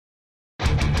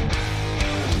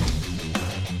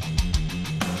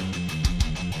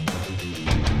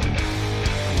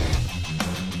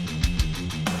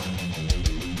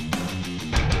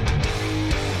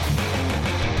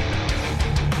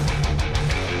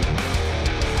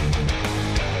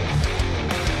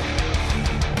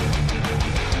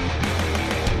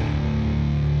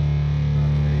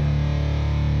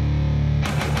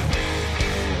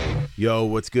Yo,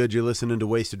 what's good? You're listening to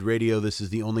Wasted Radio. This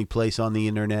is the only place on the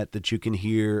internet that you can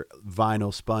hear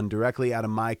vinyl spun directly out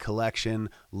of my collection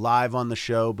live on the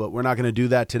show, but we're not going to do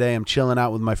that today. I'm chilling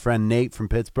out with my friend Nate from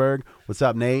Pittsburgh. What's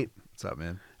up, Nate? What's up,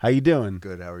 man? How you doing?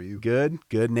 Good. How are you? Good.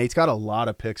 Nate's got a lot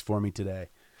of picks for me today.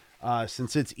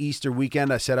 Since it's Easter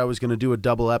weekend, I said I was going to do a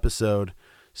double episode.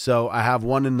 So I have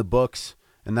one in the books,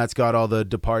 and that's got all the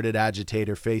Departed,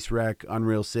 Agitator, Face Wreck,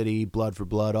 Unreal City, Blood for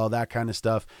Blood, all that kind of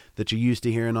stuff that you're used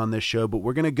to hearing on this show. But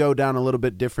we're going to go down a little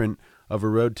bit different of a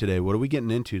road today. What are we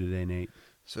getting into today, Nate?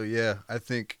 So, yeah, I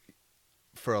think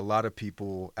for a lot of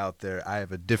people out there, I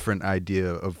have a different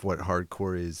idea of what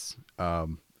hardcore is.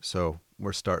 So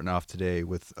we're starting off today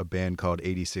with a band called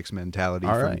 86 Mentality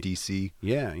from DC.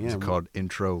 Yeah. It's called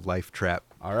Intro Lifetrap.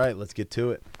 All right, let's get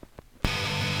to it.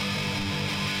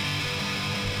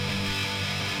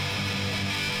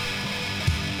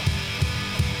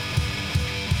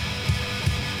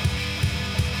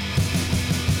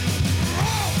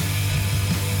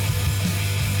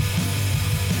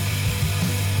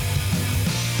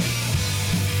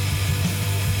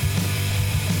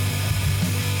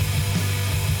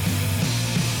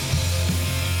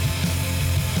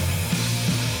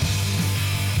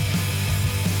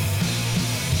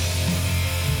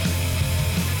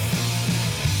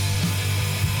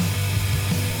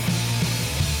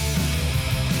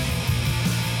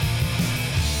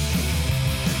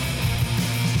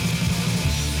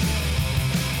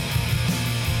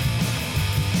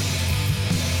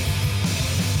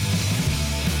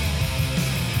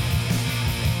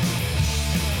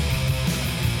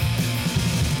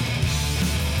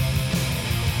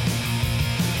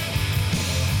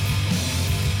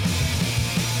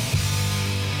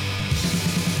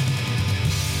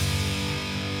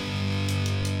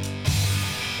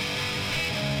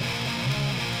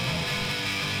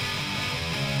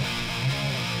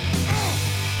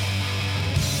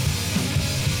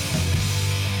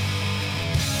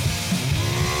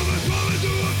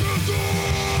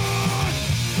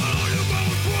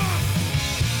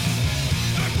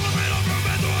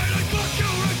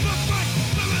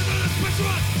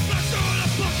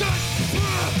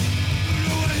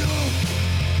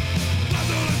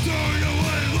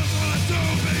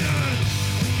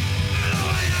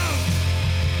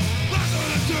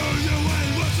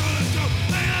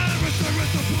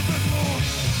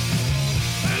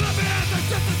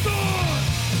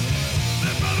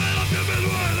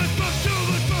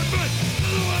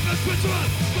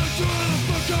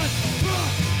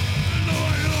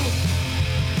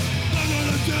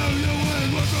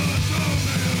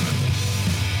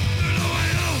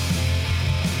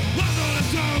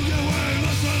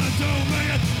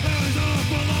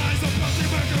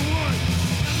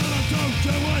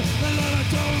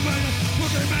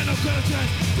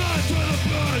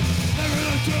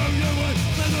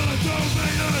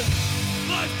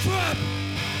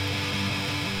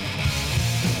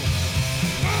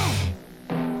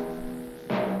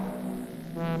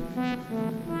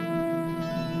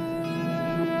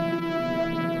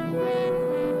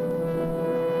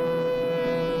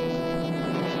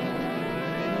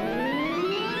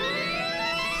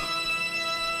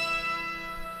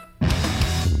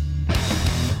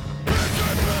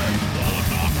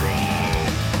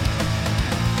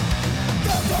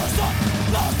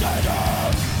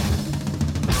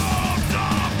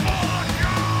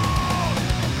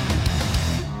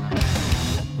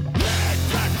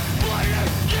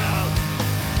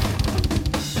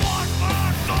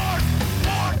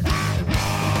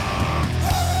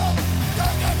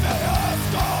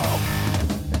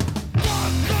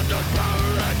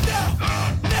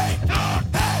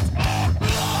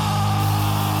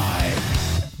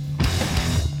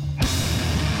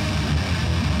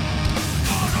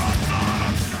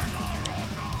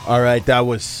 All right, that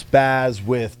was Spazz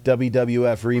with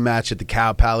WWF Rematch at the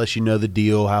Cow Palace. You know the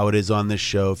deal, how it is on this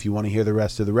show. If you want to hear the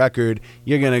rest of the record,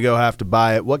 you're going to go have to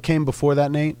buy it. What came before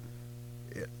that, Nate?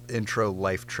 Intro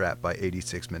Lifetrap by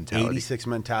 86 Mentality. 86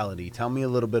 Mentality. Tell me a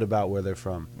little bit about where they're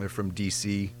from. They're from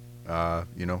DC,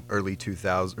 early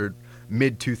 2000s or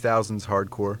mid 2000s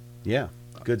hardcore. Yeah,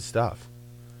 good stuff.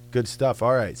 Good stuff.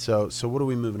 All right, so what are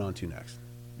we moving on to next?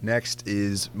 Next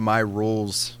is My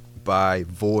Rules by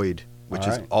Void, which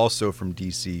is also from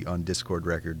DC on Discord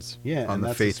Records. Yeah, on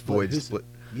the Faith Void split.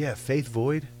 Yeah, Faith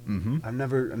Void. Mm-hmm. I've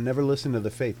never listened to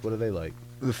the Faith. What are they like?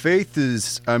 The Faith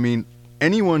is,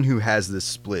 anyone who has this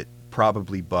split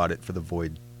probably bought it for the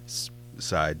Void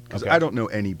side, because I don't know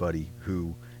anybody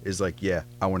who is like, yeah,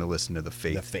 I want to listen to the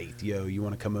Faith. The Faith, yo, you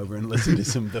want to come over and listen to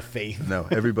some The Faith? No,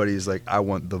 everybody's like, I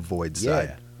want the Void side.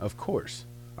 Yeah, of course.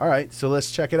 All right, so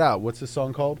let's check it out. What's the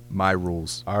song called? My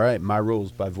Rules. All right, My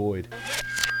Rules by Void.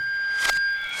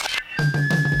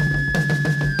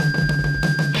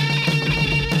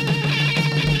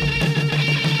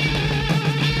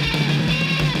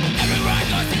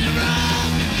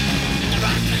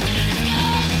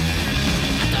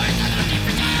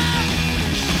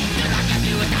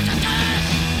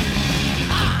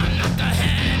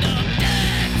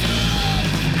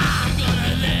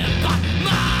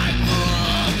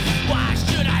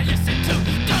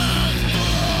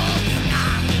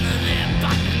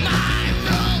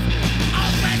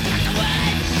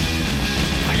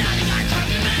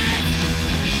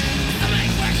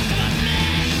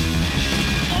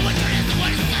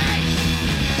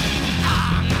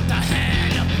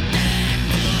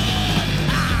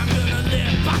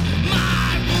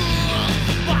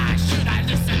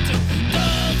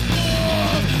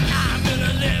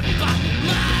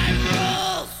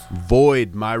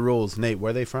 Void, My Rules. Nate,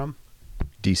 where are they from?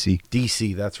 DC.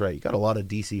 DC, that's right. You got a lot of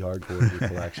DC hardcore in your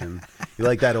collection. You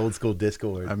like that old school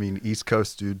Discord. I mean, East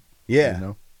Coast, dude. Yeah. You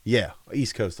know? Yeah,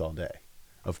 East Coast all day.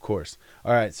 Of course.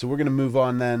 All right, so we're going to move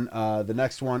on then. The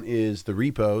next one is the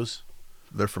Repos.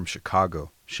 They're from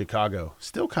Chicago. Chicago.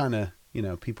 Still kind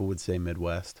of, people would say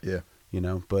Midwest. Yeah.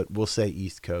 But we'll say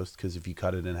East Coast because if you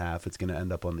cut it in half, it's going to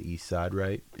end up on the east side,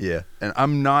 right? Yeah. And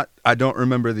I don't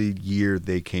remember the year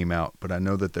they came out, but I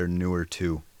know that they're newer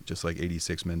too, just like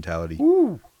 86 Mentality.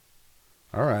 Ooh.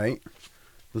 All right.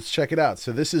 Let's check it out.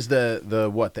 So this is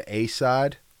the A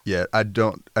side? Yeah, I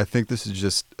think this is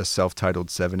just a self-titled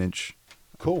 7-inch.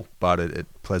 Cool. Bought it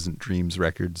at Pleasant Dreams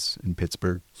Records in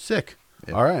Pittsburgh. Sick.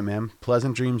 Yeah. All right, man.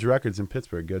 Pleasant Dreams Records in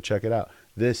Pittsburgh. Go check it out.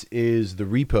 This is the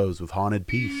Repos with Haunted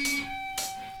Peace.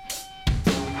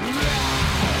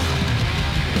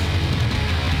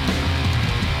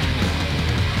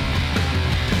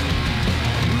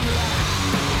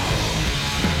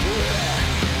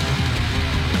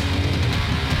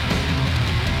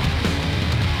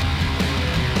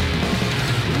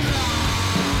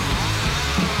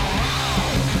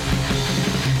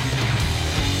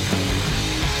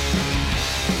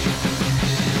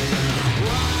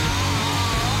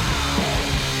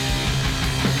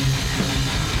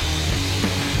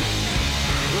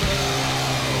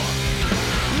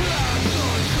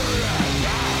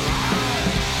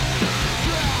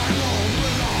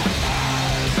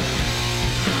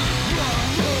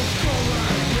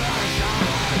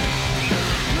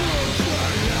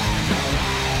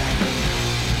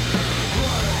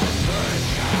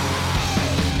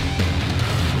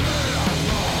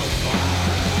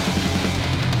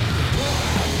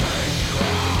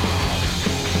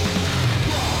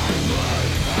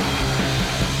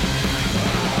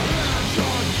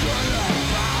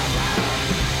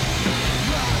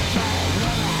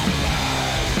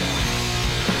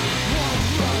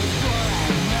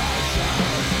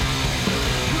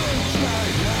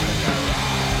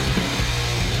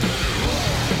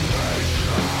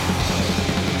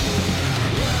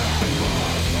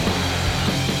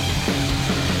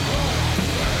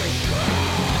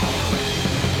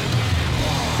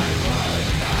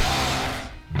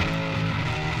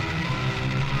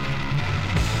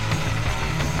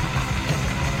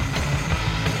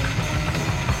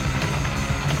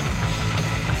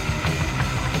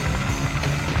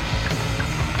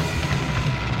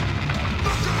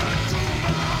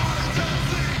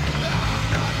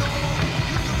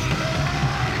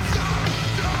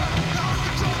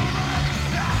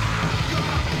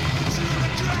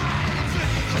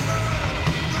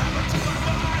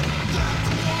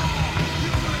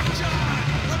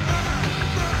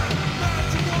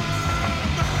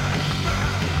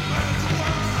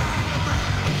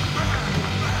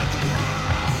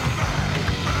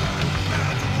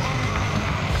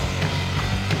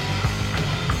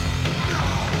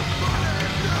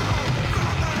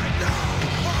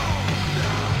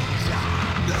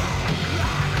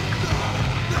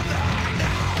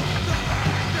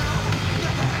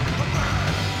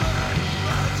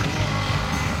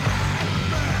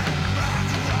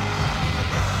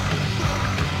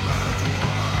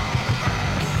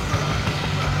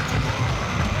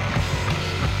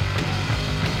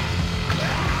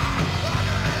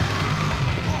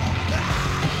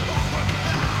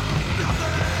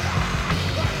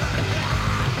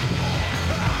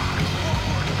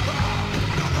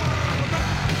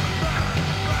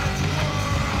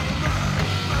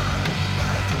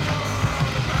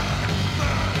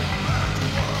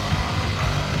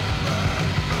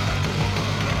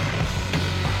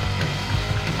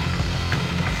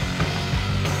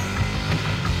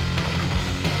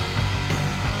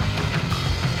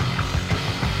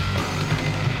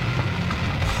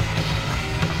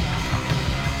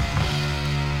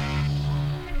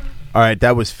 All right,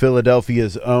 that was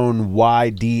Philadelphia's own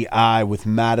YDI with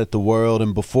Mad at the World.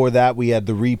 And before that, we had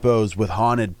the Repos with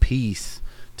Haunted Peace.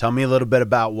 Tell me a little bit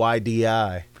about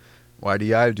YDI.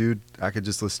 YDI, dude, I could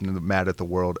just listen to the Mad at the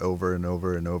World over and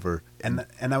over and over. And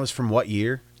that was from what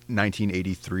year?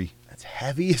 1983. That's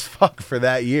heavy as fuck for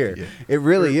that year. Yeah. It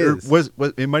really is. Was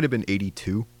it might have been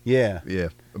 82. Yeah. Yeah.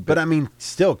 But I mean,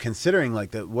 still, considering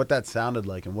like what that sounded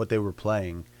like and what they were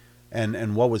playing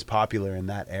and what was popular in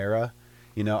that era,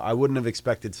 you know, I wouldn't have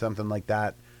expected something like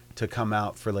that to come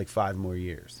out for like 5 more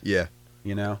years. Yeah.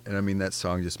 You know? And I mean, that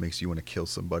song just makes you want to kill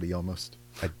somebody almost.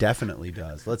 It definitely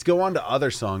does. Let's go on to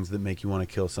other songs that make you want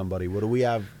to kill somebody. What do we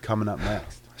have coming up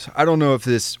next? So I don't know if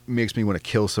this makes me want to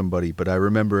kill somebody, but I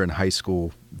remember in high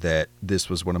school that this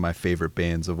was one of my favorite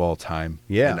bands of all time.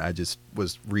 Yeah. And I just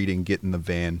was reading Get in the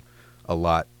Van a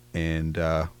lot. And,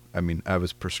 I mean, I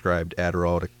was prescribed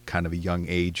Adderall at kind of a young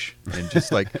age and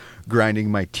just like grinding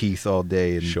my teeth all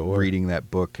day and reading that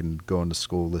book and going to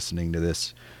school listening to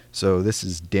this. So this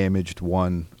is Damaged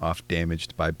One off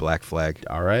Damaged by Black Flag.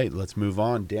 All right, let's move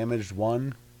on. Damaged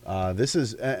One. This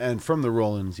is, and from the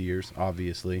Rollins years,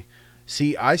 obviously.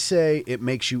 See, I say it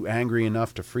makes you angry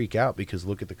enough to freak out because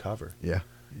look at the cover. Yeah.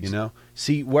 You know?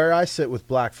 See, where I sit with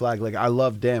Black Flag, like I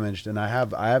love Damaged, and I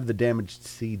have the Damaged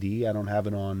CD. I don't have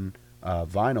it on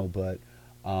vinyl, but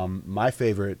my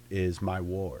favorite is My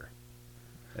War.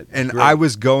 And great. I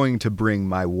was going to bring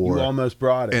My War. You almost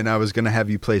brought it. And I was going to have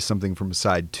you play something from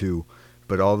side 2,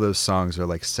 but all those songs are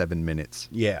like 7 minutes.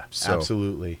 Yeah,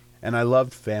 absolutely. And I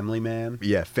loved Family Man.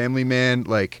 Yeah, Family Man,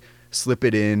 like Slip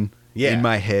It In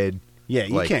my head. Yeah,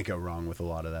 you like, can't go wrong with a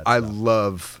lot of that I stuff.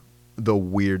 love the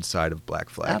weird side of Black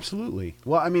Flag. Absolutely.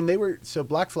 Well, I mean,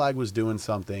 Black Flag was doing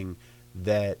something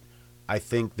that I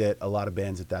think that a lot of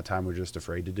bands at that time were just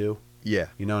afraid to do. Yeah.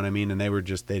 You know what I mean? And they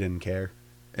didn't care.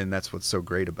 And that's what's so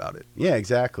great about it. Yeah,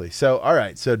 exactly. So, all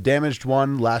right. So, Damaged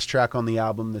One, last track on the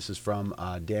album. This is from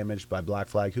Damaged by Black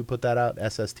Flag. Who put that out?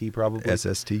 SST, probably?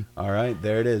 SST. All right.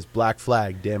 There it is. Black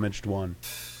Flag, Damaged One.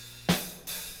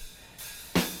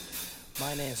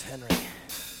 My name's Henry, and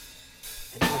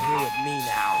you're here with me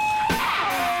now.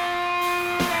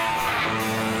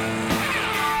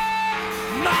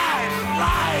 My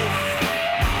life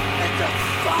is a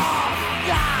song,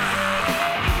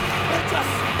 It just,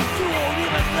 you won't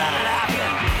even let it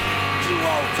happen. You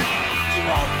won't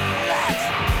let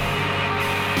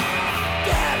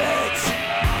damage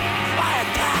my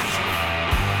attack.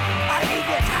 I need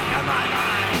to attack on my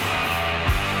mind,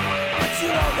 but you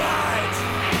don't mind.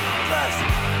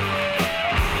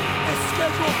 It's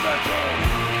scheduled 13.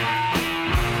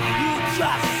 You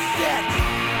just sit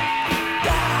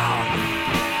down.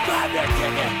 Grab your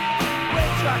ticket.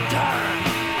 Wait your turn.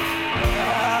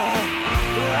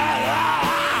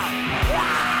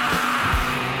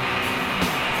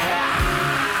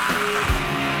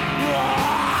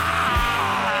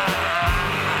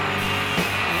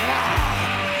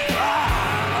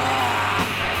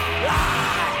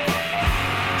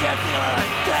 Get the other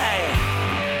day.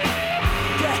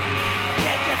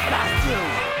 Can't get past you.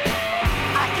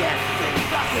 I can't see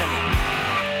nothing.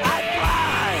 I'm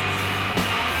blind.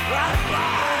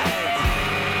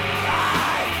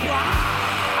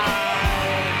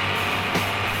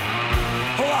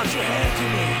 Hold out your hand to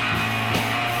me.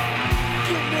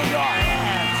 Give me your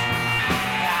hand.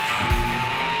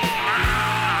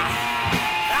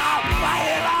 I'll bite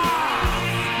it off.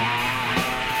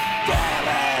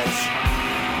 Damage.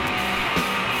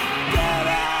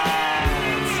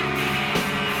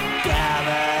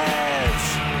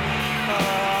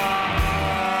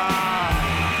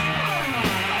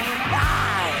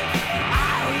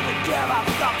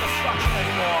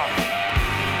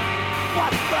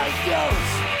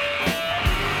 Use.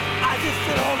 I just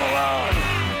sit home alone.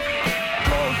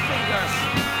 Cold fingers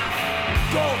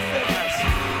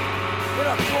in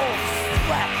a cold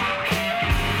sweat.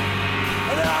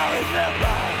 And then I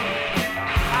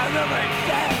remember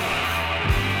again.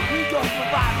 You go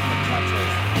provide for the country,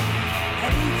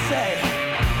 and you'd say,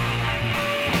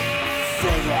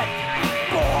 sing it,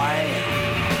 boy.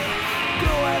 Do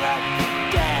it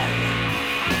again.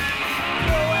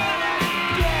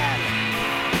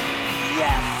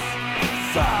 Yes,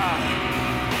 sir.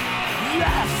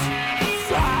 Yes,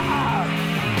 sir.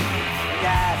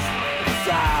 Yes,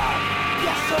 sir.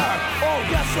 Yes, sir. Oh,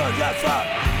 yes, sir. Yes, sir.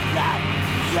 Right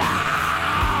now.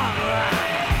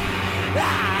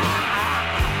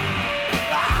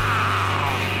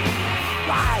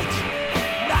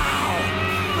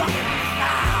 Look at me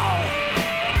now.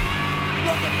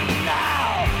 Look at me now.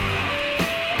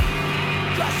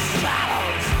 Just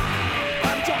shadows.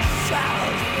 I'm just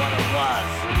shadows of what it was.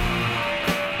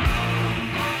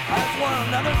 That's one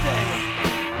another day.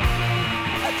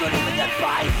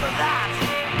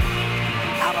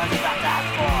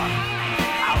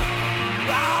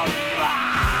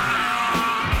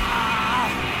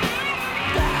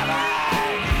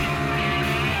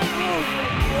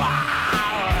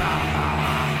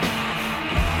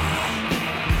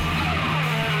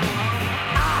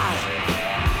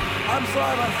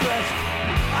 sorry, my friend.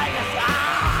 I just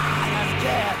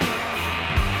can't.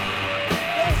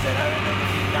 They said everything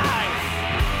would be nice.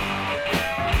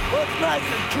 Well, it's nice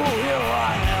and cool here where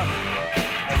I am.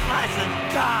 It's nice and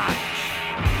dark.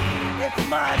 It's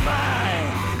my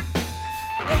mind.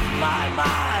 It's my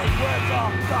mind where it's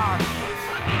all dark.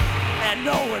 And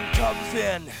no one comes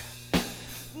in.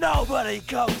 Nobody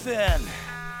comes in.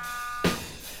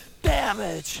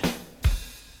 Damage.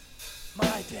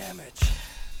 My damage.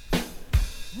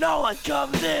 No one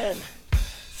comes in.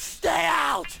 Stay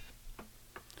out.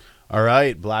 All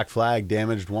right, Black Flag,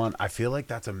 Damaged One. I feel like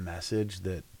that's a message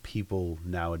that people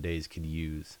nowadays could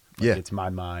use. Like, yeah. It's my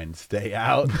mind. Stay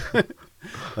out.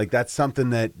 Like, that's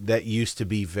something that used to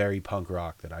be very punk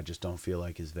rock that I just don't feel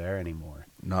like is there anymore.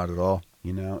 Not at all.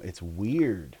 You know, it's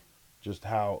weird just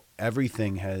how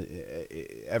everything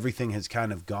has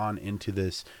kind of gone into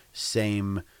this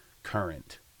same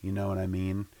current. You know what I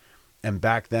mean? And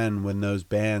back then when those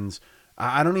bands,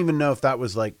 I don't even know if that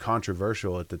was like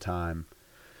controversial at the time.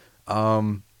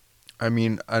 I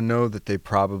mean, I know that they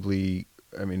probably,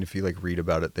 I mean, if you like read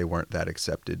about it, they weren't that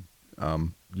accepted.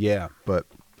 Yeah. But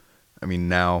I mean,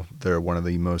 now they're one of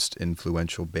the most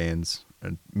influential bands,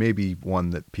 and maybe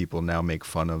one that people now make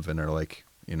fun of and are like,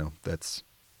 you know, that's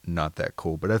not that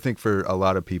cool. But I think for a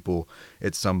lot of people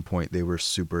at some point they were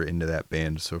super into that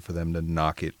band. So for them to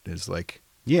knock it is like,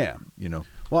 yeah, you know.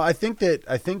 Well, I think that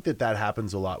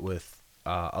happens a lot with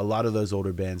a lot of those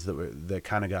older bands that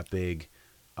kind of got big,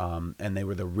 and they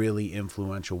were the really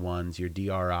influential ones. Your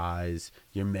DRIs,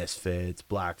 your Misfits,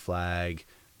 Black Flag,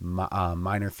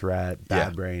 Minor Threat,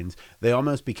 Bad Brains. They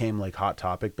almost became like Hot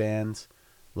Topic bands,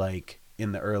 like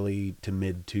in the early to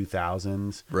mid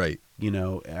 2000s. Right. You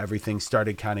know, everything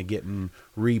started kind of getting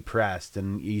repressed,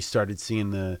 and you started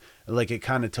seeing it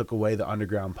kind of took away the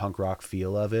underground punk rock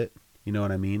feel of it. You know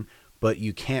what I mean? But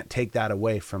you can't take that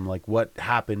away from like what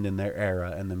happened in their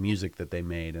era and the music that they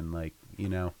made, and like, you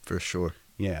know. For sure.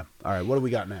 Yeah. All right. What do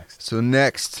we got next? So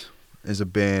next is a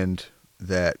band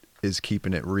that is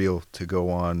keeping it real to go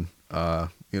on,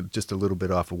 you know, just a little bit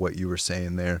off of what you were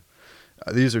saying there.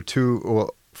 These are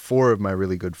four of my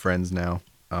really good friends now.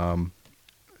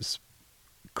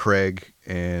 Craig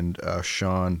and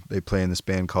Sean, they play in this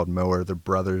band called Mower. They're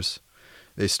brothers.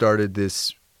 They started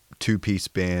this 2-piece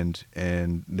band,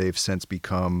 and they've since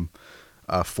become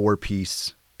a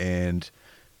 4-piece. And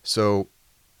so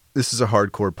this is a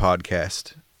hardcore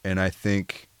podcast, and I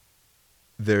think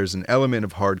there's an element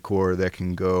of hardcore that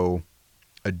can go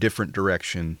a different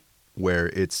direction where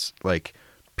it's like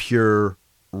pure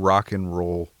rock and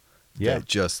roll that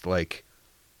just like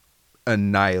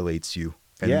annihilates you.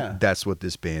 And that's what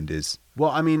this band is.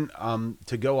 Well, I mean,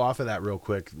 to go off of that real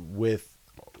quick with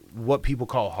what people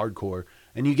call hardcore,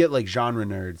 and you get like genre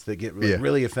nerds that get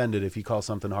really offended if you call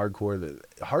something hardcore.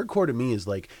 Hardcore to me is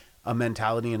like a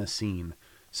mentality and a scene.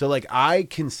 So like I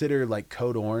consider like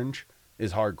Code Orange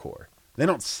is hardcore. They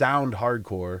don't sound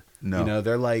hardcore. No. You know,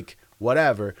 they're like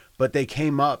whatever, but they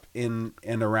came up in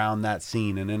and around that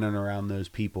scene and in and around those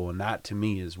people. And that to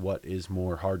me is what is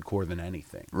more hardcore than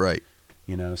anything. Right.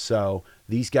 You know, so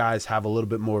these guys have a little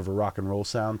bit more of a rock and roll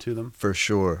sound to them. For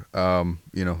sure.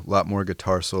 You know, a lot more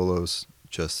guitar solos.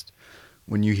 Just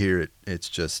when you hear it, it's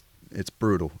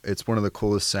brutal. It's one of the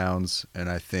coolest sounds. And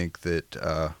I think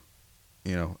that,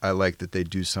 you know, I like that they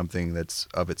do something that's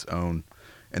of its own.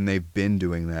 And they've been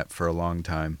doing that for a long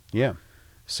time. Yeah.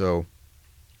 So.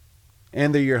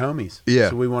 And they're your homies.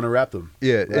 Yeah. So we want to rep them.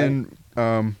 Yeah. Right? And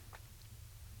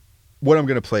what I'm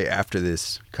going to play after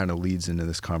this kind of leads into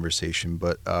this conversation.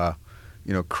 But,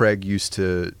 you know, Craig used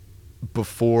to,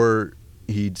 before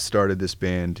he'd started this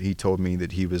band, he told me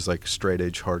that he was like straight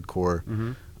edge hardcore.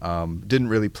 Mm-hmm. Didn't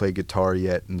really play guitar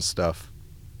yet and stuff.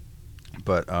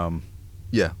 But,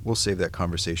 yeah, we'll save that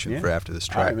conversation for after this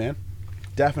track. All right, man.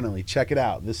 Definitely. Check it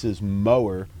out. This is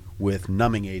Mower with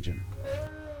Numbing Agent.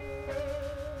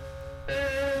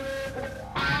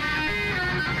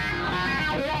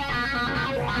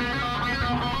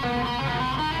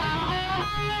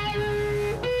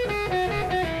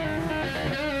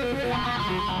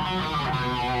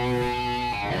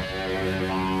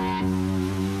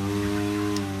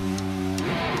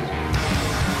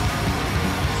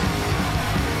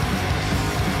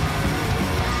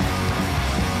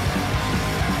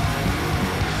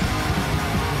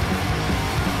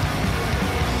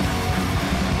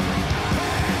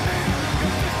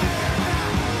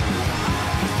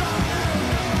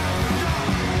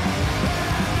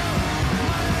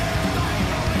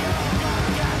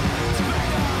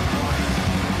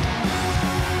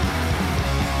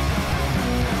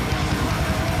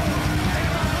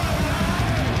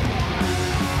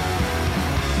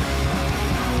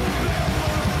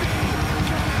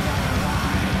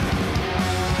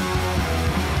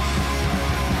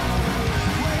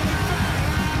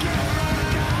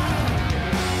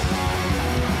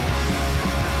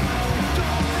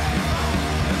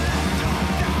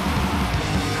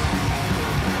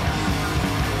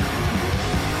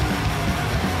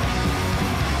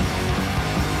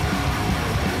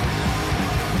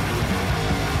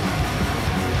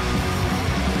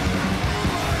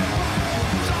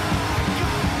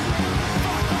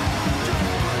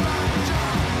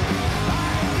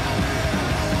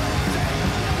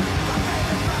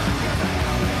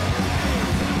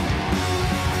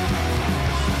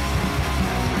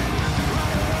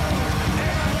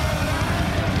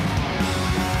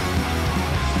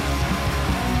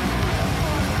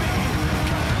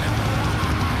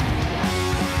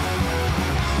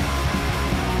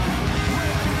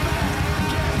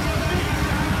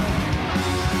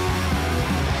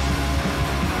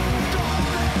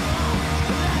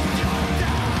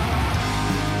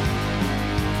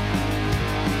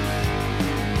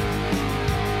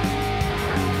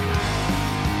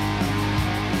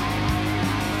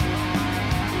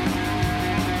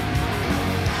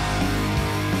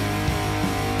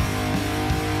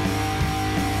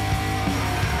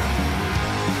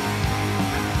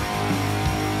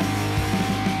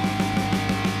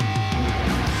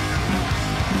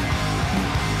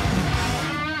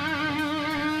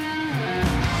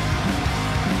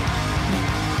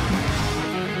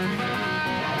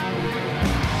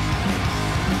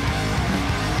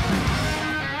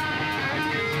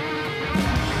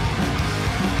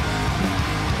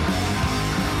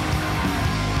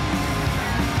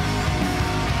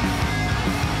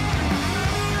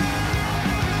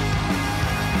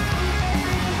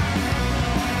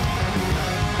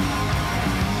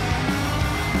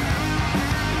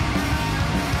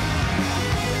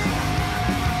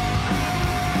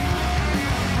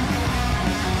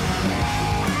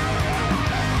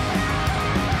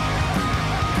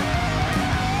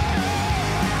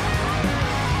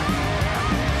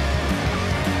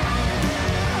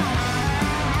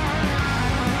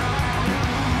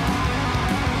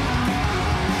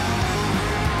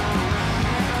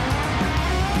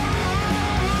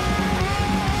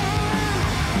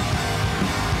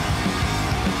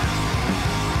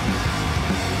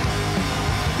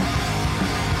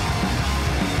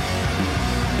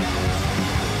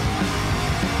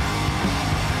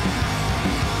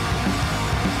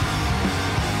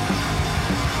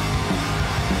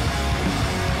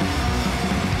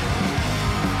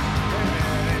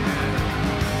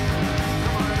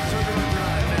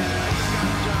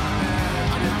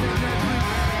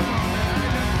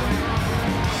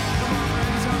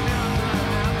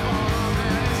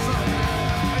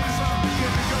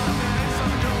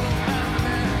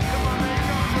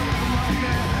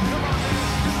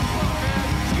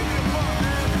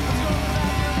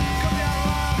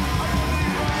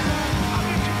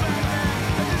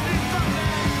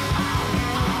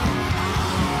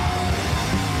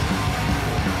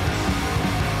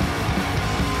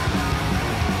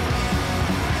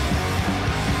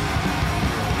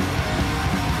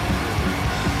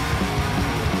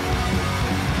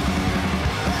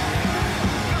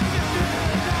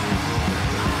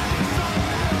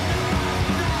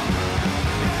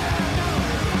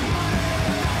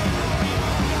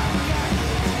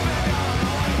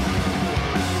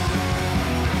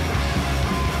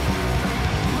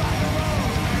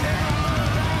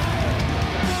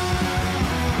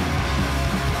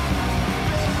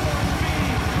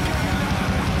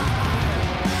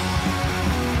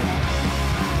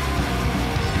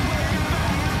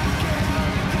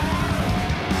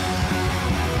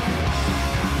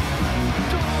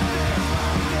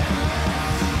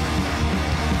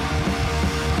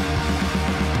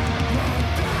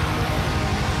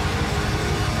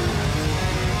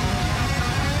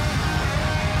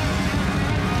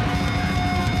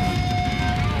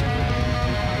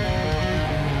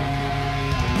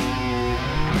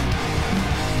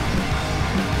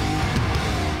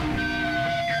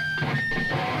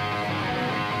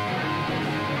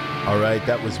 right,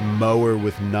 that was Mower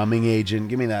with Numbing Agent.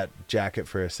 Give me that jacket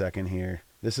for a second here.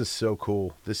 This is so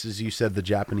cool. This is, you said, the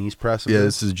Japanese press? Yeah,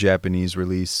 this is a Japanese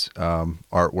release,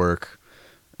 artwork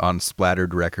on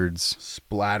Splattered Records.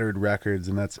 Splattered Records,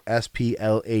 and that's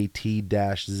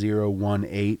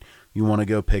SPLAT-018. You want to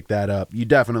go pick that up. You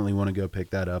definitely want to go pick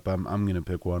that up. I'm going to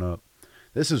pick one up.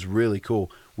 This is really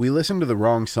cool. We listened to the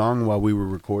wrong song while we were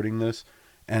recording this,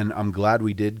 and I'm glad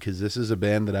we did, because this is a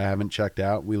band that I haven't checked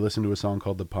out. We listened to a song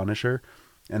called The Punisher,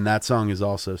 and that song is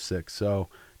also sick. So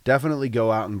definitely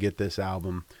go out and get this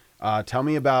album. Tell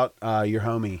me about your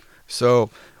homie. So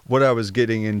what I was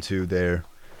getting into there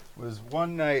was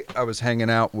one night I was hanging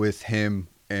out with him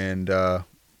and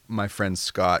my friend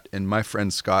Scott. And my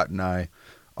friend Scott and I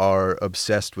are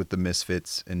obsessed with the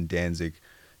Misfits and Danzig.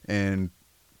 And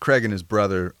Craig and his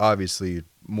brother, obviously,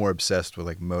 more obsessed with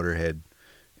like Motorhead.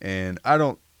 And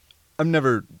I've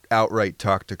never outright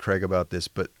talked to Craig about this,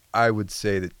 but I would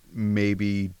say that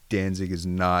maybe Danzig is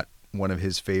not one of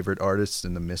his favorite artists,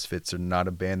 and the Misfits are not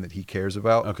a band that he cares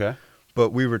about. Okay. But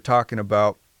we were talking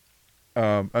about,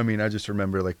 I just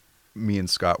remember like me and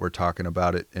Scott were talking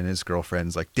about it, and his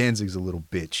girlfriend's like, Danzig's a little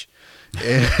bitch.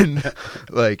 And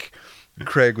like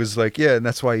Craig was like, yeah, and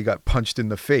that's why he got punched in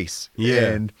the face.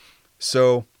 Yeah. And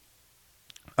so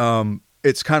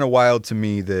it's kind of wild to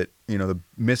me that, you know, the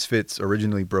Misfits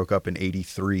originally broke up in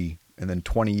 1983, and then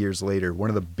 20 years later, one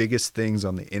of the biggest things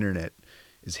on the internet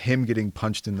is him getting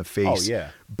punched in the face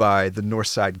by the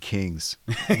Northside Kings.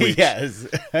 Which, yes.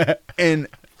 And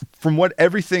from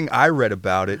everything I read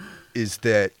about it is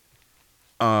that,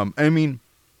 in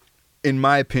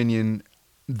my opinion,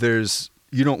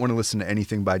 you don't want to listen to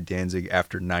anything by Danzig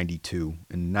after 92,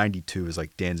 and 92 is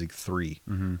like Danzig 3.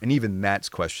 Mm-hmm. And even that's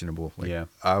questionable. Like, yeah.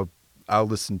 I'll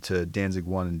listen to Danzig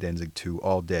 1 and Danzig 2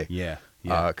 all day. Yeah.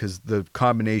 Because the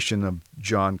combination of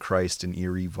John Christ and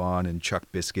Eerie Vaughan and Chuck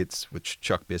Biscuits, which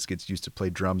Chuck Biscuits used to play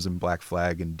drums in Black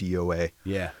Flag and DOA.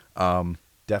 Yeah.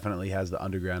 Definitely has the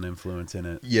underground influence in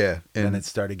it. Yeah. And it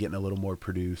started getting a little more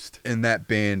produced. And that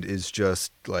band is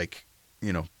just like,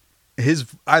 you know,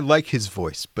 I like his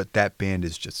voice, but that band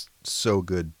is just so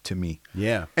good to me.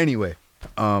 Yeah. Anyway,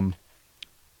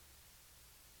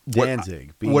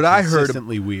 Danzig being what I heard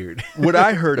consistently weird. What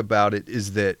I heard about it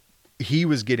is that he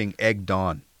was getting egged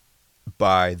on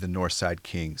by the Northside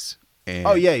Kings. And,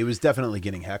 oh yeah, he was definitely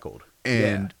getting heckled.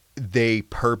 And they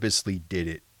purposely did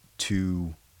it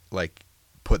to like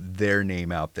put their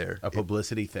name out there. A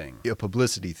publicity thing.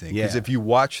 Because if you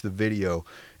watch the video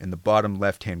in the bottom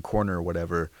left-hand corner or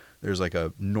whatever, there's like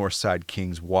a Northside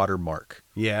Kings watermark.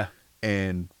 Yeah.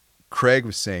 And Craig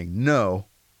was saying, no,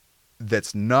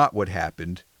 that's not what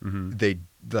happened. Mm-hmm.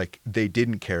 They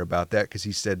didn't care about that, because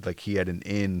he said like he had an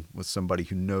in with somebody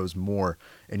who knows more.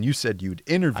 And you said you'd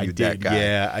interviewed that guy.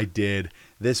 Yeah, I did.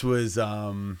 This was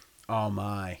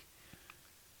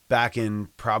back in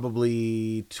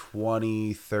probably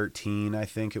 2013, I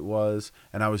think it was.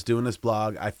 And I was doing this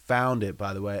blog. I found it,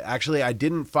 by the way. Actually, I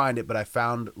didn't find it, but I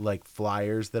found like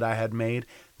flyers that I had made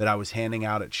that I was handing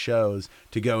out at shows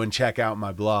to go and check out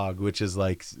my blog, which is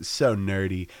like so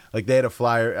nerdy. Like I had a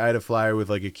flyer with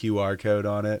like a QR code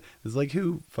on it. It's like,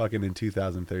 who fucking in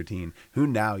 2013, who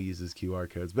now uses QR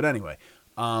codes? But anyway,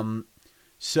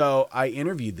 so I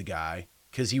interviewed the guy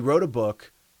because he wrote a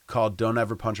book called Don't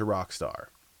Ever Punch a Rock Star.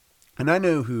 And I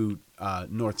knew who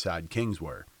Northside Kings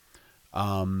were.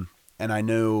 And I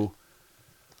knew,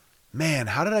 man,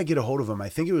 how did I get a hold of him? I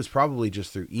think it was probably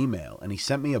just through email. And he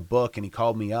sent me a book, and he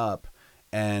called me up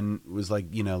and was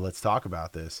like, you know, let's talk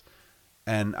about this.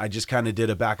 And I just kind of did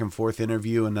a back and forth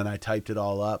interview, and then I typed it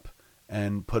all up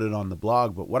and put it on the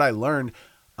blog. But what I learned,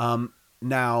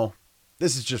 now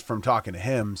this is just from talking to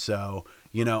him. So,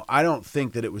 you know, I don't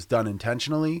think that it was done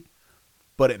intentionally,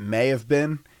 but it may have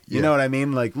been. You know what I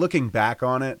mean? Like, looking back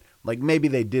on it, like, maybe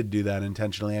they did do that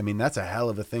intentionally. I mean, that's a hell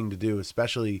of a thing to do,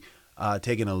 especially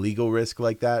taking a legal risk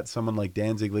like that. Someone like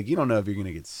Danzig, like, you don't know if you're going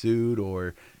to get sued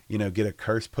or, you know, get a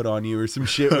curse put on you or some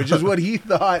shit, which is what he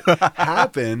thought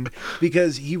happened,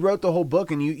 because he wrote the whole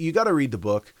book, and you got to read the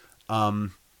book.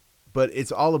 But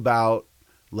it's all about,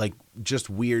 like, just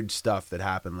weird stuff that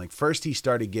happened. Like, first he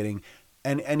started getting,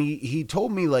 and he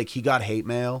told me, like, he got hate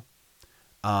mail.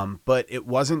 But it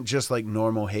wasn't just like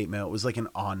normal hate mail. It was like an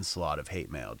onslaught of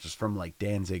hate mail just from like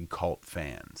Danzig cult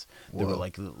fans. They were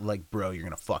like, bro, you're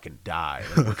going to fucking die.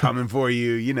 Like, we're coming for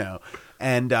you, you know?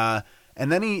 And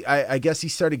then I guess he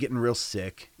started getting real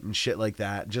sick and shit like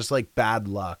that. Just like bad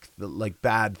luck, like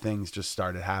bad things just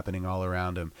started happening all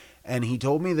around him. And he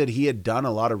told me that he had done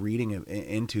a lot of reading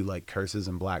into like curses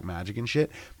and black magic and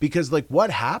shit, because like what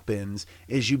happens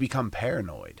is you become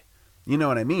paranoid. You know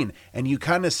what I mean? And you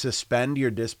kind of suspend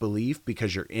your disbelief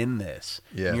because you're in this.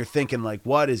 Yeah. And you're thinking like,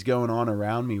 what is going on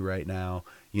around me right now?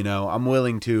 You know, I'm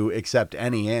willing to accept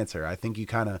any answer. I think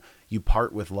you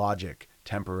part with logic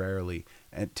temporarily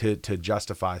and to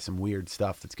justify some weird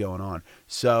stuff that's going on.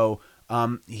 So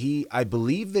I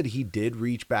believe that he did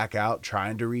reach back out,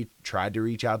 tried to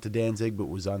reach out to Danzig, but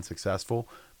was unsuccessful.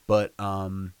 But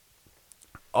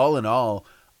all in all,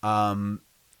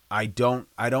 I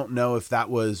don't know if that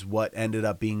was what ended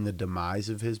up being the demise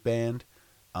of his band.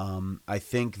 I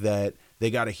think that they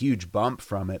got a huge bump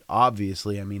from it.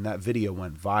 Obviously, I mean, that video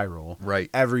went viral. Right.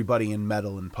 Everybody in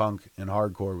metal and punk and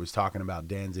hardcore was talking about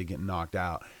Danzig getting knocked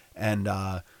out. And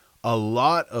a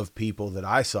lot of people that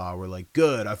I saw were like,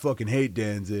 good, I fucking hate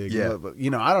Danzig. Yeah. But, you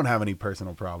know, I don't have any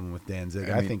personal problem with Danzig.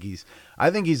 I think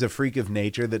he's a freak of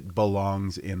nature that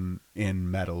belongs in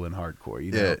metal and hardcore.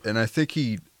 You know? Yeah, and I think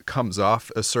he comes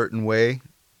off a certain way.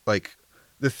 Like,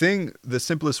 the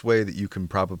simplest way that you can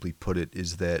probably put it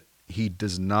is that he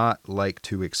does not like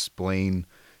to explain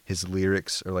his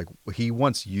lyrics, or like, he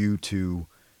wants you to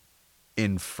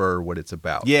infer what it's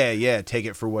about. Yeah. Take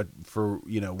it for what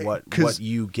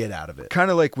you get out of it. Kind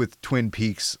of like with Twin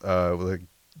Peaks, like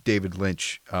David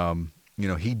Lynch, you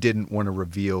know, he didn't want to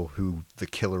reveal who the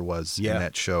killer was in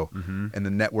that show. Mm-hmm. And the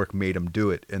network made him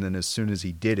do it. And then as soon as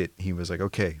he did it, he was like,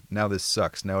 okay, now this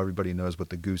sucks. Now everybody knows what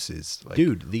the goose is. Like,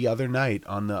 dude, the other night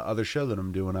on the other show that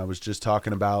I'm doing, I was just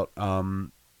talking about,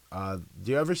 do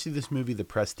you ever see this movie, The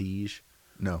Prestige?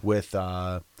 No. With,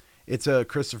 it's a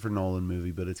Christopher Nolan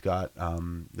movie, but it's got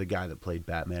the guy that played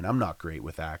Batman. I'm not great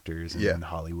with actors and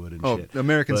Hollywood and shit.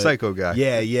 American Psycho guy.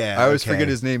 Yeah. I always forget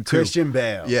his name too. Christian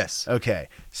Bale. Yes. Okay.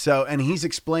 So, and he's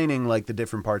explaining like the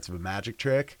different parts of a magic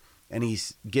trick, and he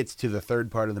gets to the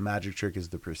third part of the magic trick is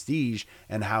the prestige,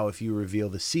 and how if you reveal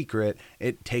the secret,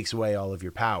 it takes away all of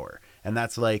your power. And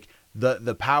that's like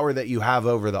the power that you have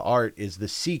over the art is the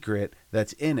secret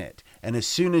that's in it. And as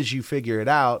soon as you figure it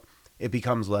out, it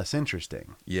becomes less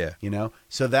interesting. Yeah. You know?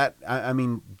 So that, I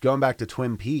mean, going back to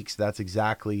Twin Peaks, that's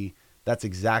exactly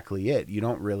it. You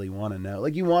don't really want to know.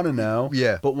 Like, you want to know.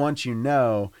 Yeah. But once you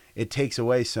know, it takes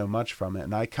away so much from it.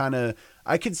 And I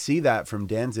could see that from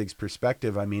Danzig's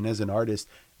perspective. I mean, as an artist,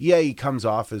 yeah, he comes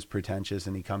off as pretentious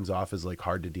and he comes off as like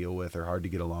hard to deal with or hard to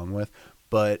get along with.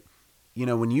 But, you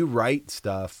know, when you write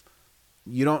stuff,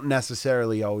 you don't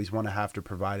necessarily always want to have to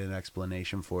provide an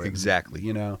explanation for it. Exactly.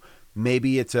 You know,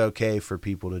 maybe it's okay for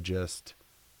people to just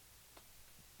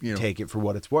take it for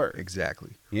what it's worth.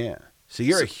 Exactly. Yeah. So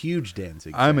you're a huge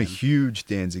Danzig fan. I'm a huge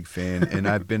Danzig fan, and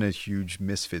I've been a huge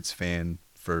Misfits fan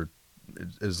for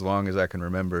as long as I can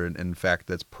remember. And in fact,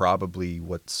 that's probably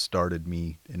what started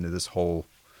me into this whole,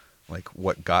 like,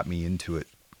 what got me into it.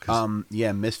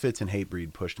 Yeah, Misfits and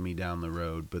Hatebreed pushed me down the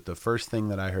road. But the first thing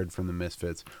that I heard from the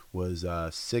Misfits was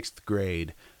 6th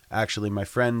grade. Actually, my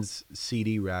friend's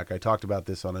CD rack, I talked about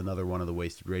this on another one of the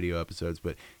Wasted Radio episodes,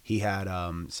 but he had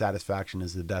Satisfaction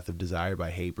is the Death of Desire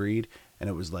by Hatebreed. And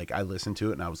it was like, I listened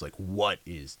to it and I was like, what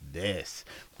is this?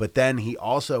 But then he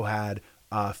also had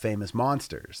Famous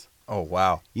Monsters. Oh,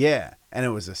 wow. Yeah. And it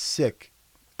was a sick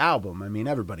album. I mean,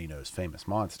 everybody knows Famous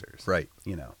Monsters. Right.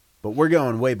 You know. But we're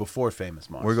going way before Famous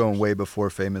Monsters. We're going way before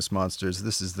Famous Monsters.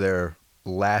 This is their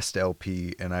last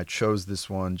LP, and I chose this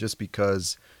one just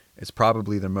because it's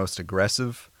probably the most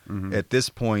aggressive. Mm-hmm. At this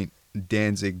point,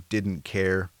 Danzig didn't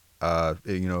care.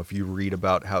 You know, if you read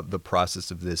about how the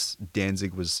process of this,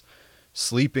 Danzig was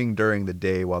sleeping during the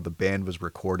day while the band was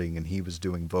recording, and he was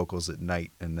doing vocals at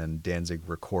night, and then Danzig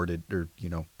recorded or, you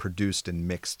know, produced and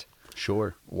mixed.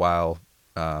 Sure. While,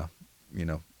 you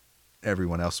know,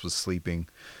 everyone else was sleeping.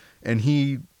 And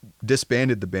he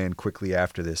disbanded the band quickly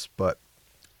after this, but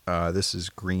this is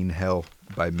Green Hell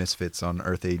by Misfits on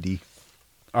Earth AD.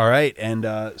 All right,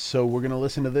 and so we're going to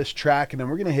listen to this track, and then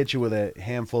we're going to hit you with a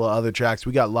handful of other tracks.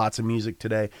 We got lots of music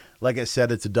today. Like I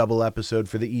said, it's a double episode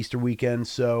for the Easter weekend,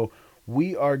 so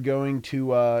we are going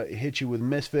to hit you with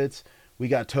Misfits. We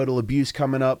got Total Abuse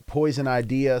coming up, Poison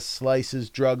Idea,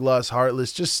 Slices, Drug Lust,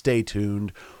 Heartless. Just stay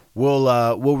tuned.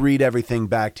 We'll read everything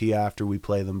back to you after we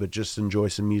play them, but just enjoy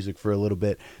some music for a little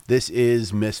bit. This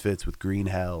is Misfits with Green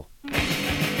Hell.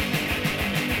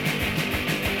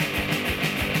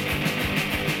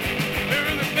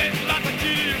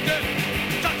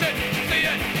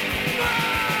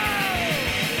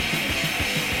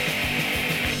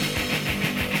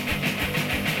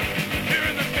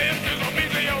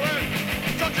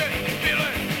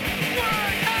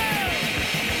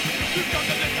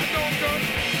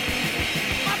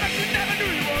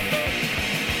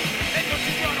 Ain't no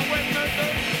you run away,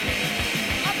 nothing.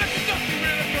 I bet you don't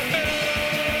really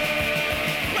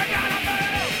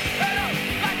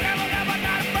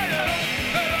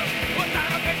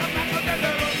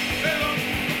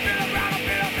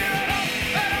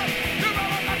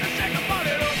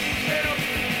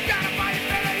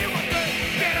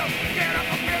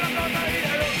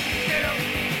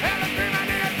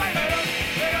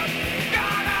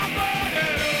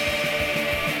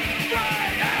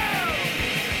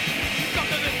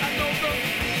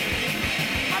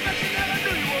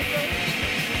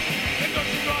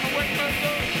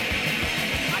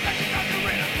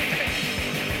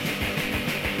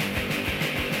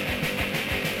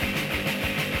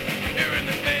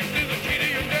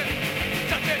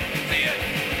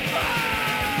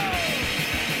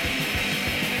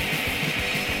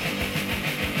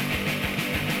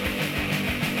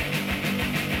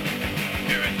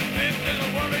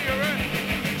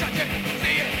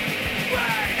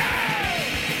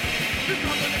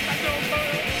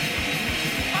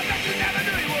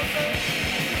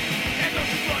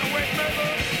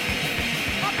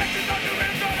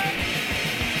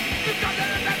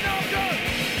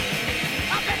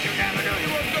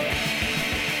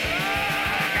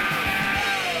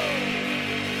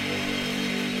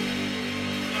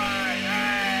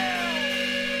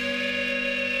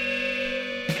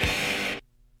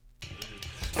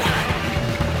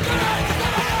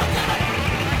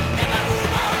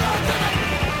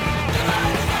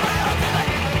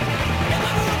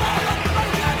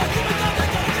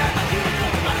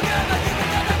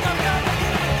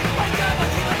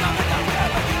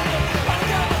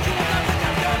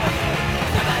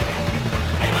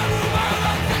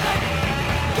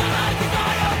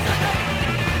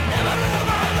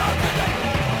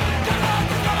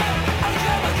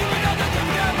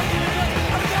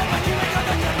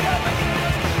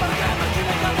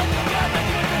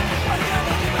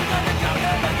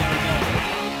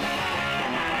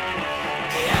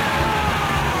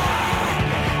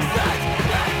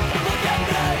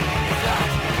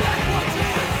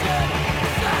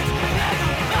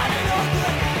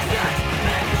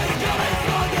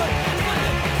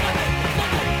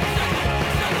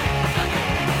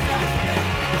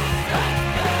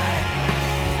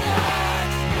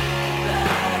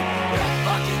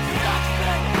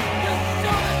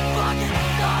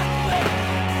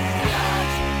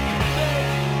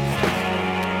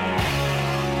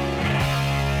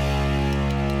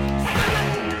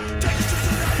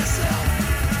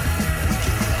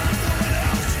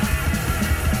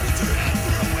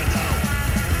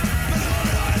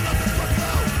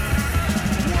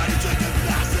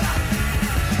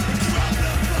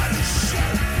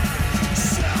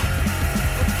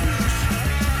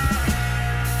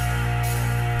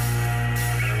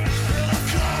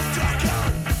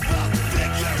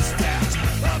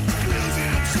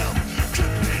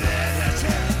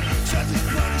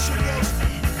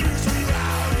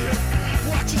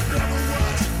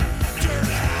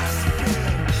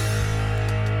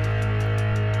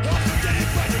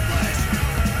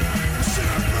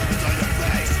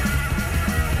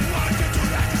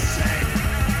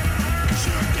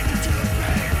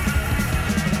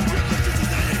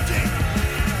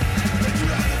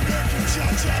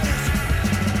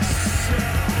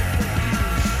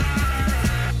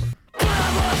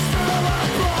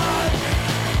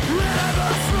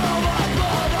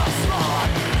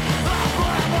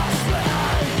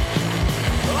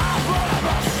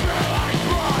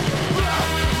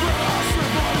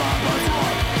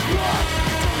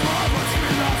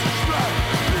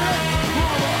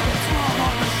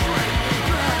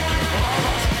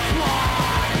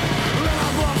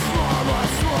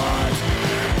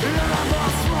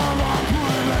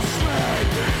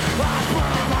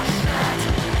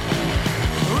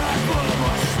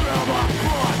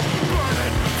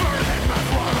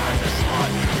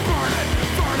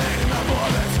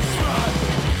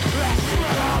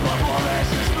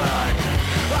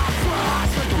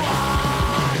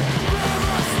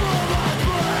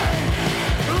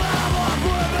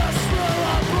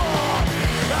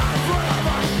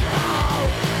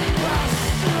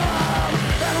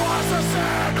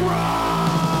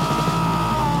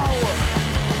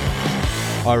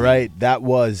All right, that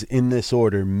was, in this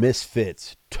order,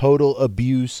 Misfits, Total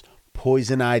Abuse,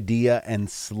 Poison Idea, and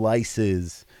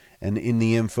Slices. And in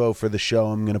the info for the show,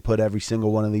 I'm going to put every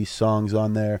single one of these songs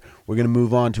on there. We're going to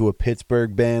move on to a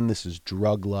Pittsburgh band. This is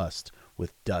Drug Lust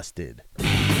with Dusted.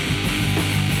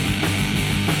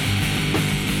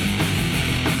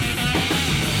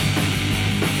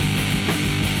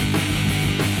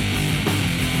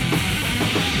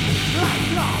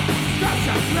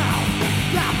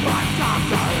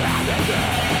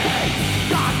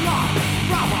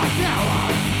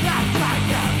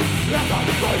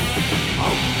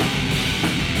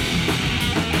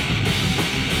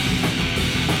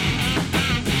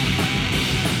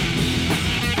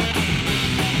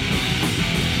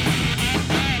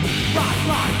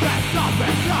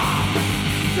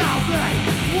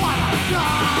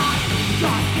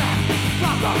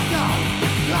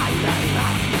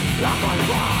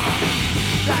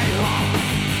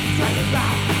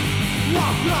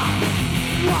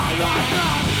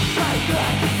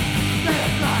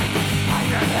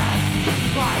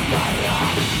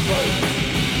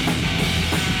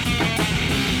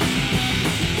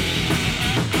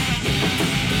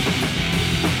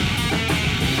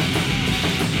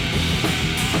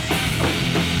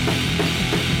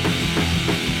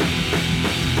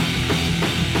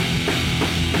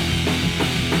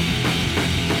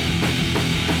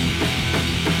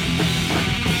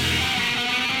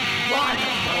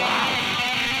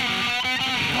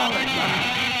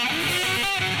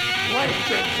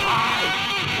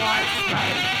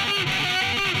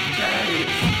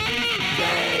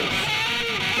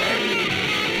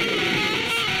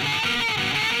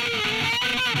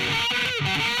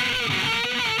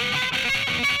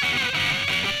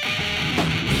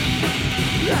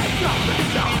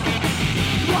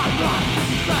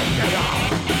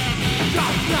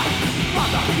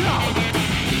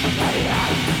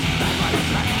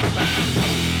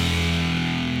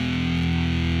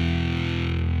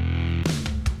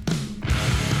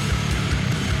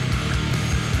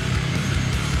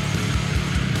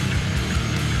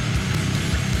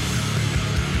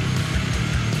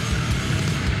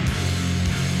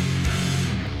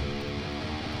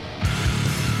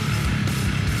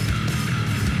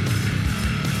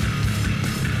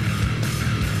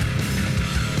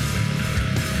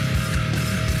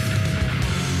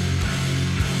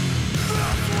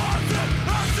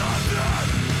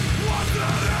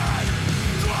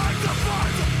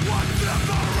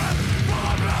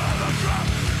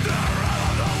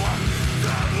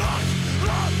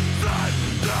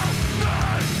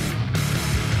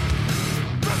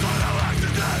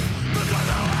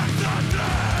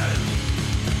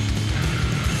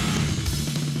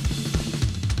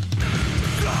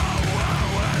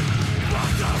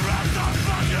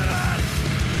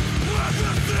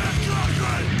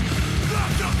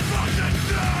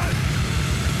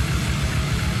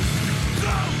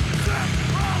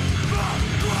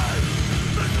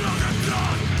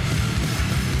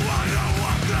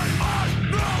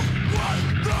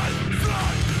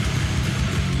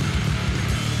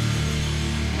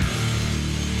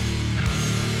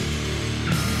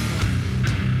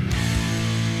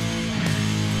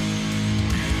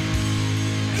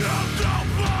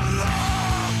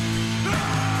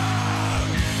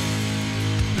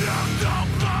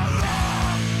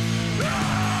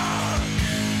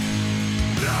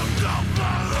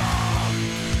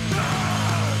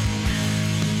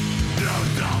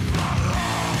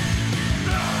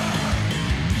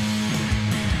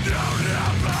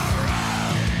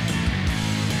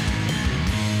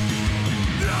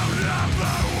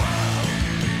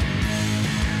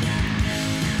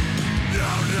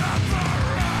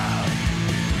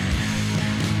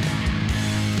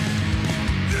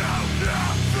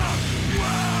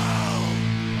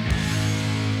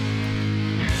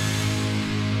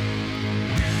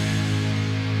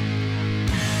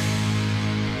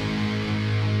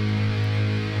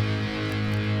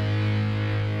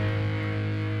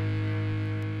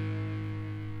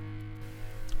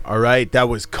 All right, that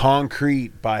was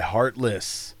Concrete by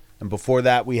Heartless. And before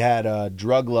that, we had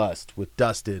Drug Lust with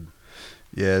Dusted.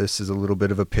 Yeah, this is a little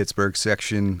bit of a Pittsburgh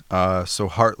section. So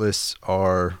Heartless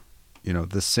are,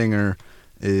 the singer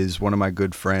is one of my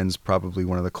good friends, probably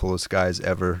one of the coolest guys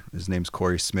ever. His name's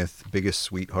Corey Smith, biggest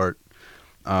sweetheart.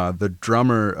 The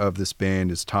drummer of this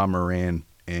band is Tom Moran,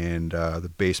 and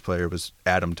the bass player was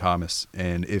Adam Thomas.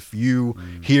 And if you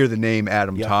hear the name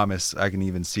Adam Thomas, I can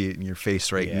even see it in your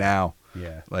face right now.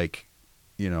 Yeah. Like,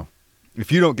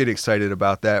 if you don't get excited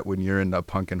about that when you're in the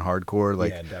punk and hardcore,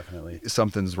 yeah, definitely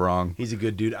something's wrong. He's a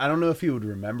good dude. I don't know if he would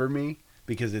remember me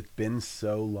because it's been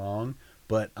so long,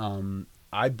 but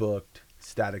I booked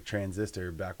Static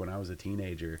Transistor back when I was a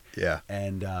teenager. Yeah.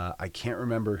 And I can't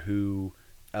remember who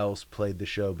else played the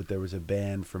show, but there was a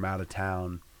band from out of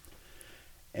town.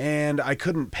 And I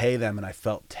couldn't pay them, and I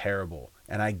felt terrible.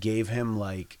 And I gave him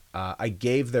I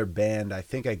gave their band, I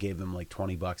think I gave them like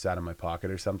 $20 out of my pocket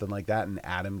or something like that. And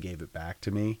Adam gave it back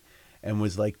to me and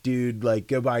was like, dude, like,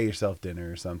 go buy yourself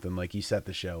dinner or something. Like, you set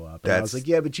the show up. And I was like,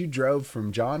 yeah, but you drove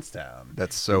from Johnstown.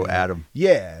 That's so Adam.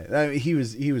 Yeah. I mean, he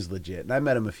was legit. And I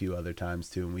met him a few other times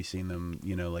too. And we seen them,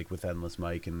 like with Endless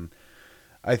Mike. And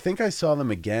I think I saw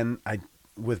them again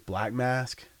with Black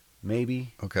Mask,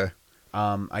 maybe. Okay.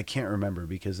 I can't remember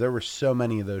because there were so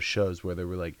many of those shows where there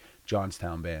were like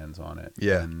Johnstown bands on it.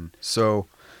 Yeah. And so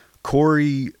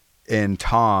Corey and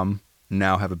Tom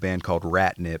now have a band called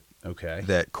Ratnip. Okay.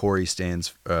 That Corey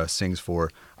sings for.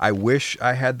 I wish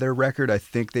I had their record. I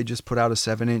think they just put out a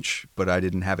 7-inch, but I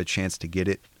didn't have a chance to get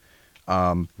it.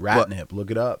 Ratnip,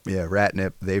 look it up. Yeah,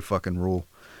 Ratnip, they fucking rule.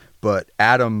 But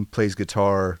Adam plays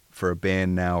guitar for a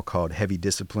band now called Heavy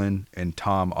Discipline, and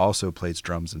Tom also plays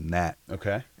drums in that.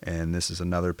 Okay. And this is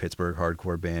another Pittsburgh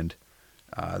hardcore band.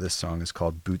 This song is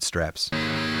called Bootstraps.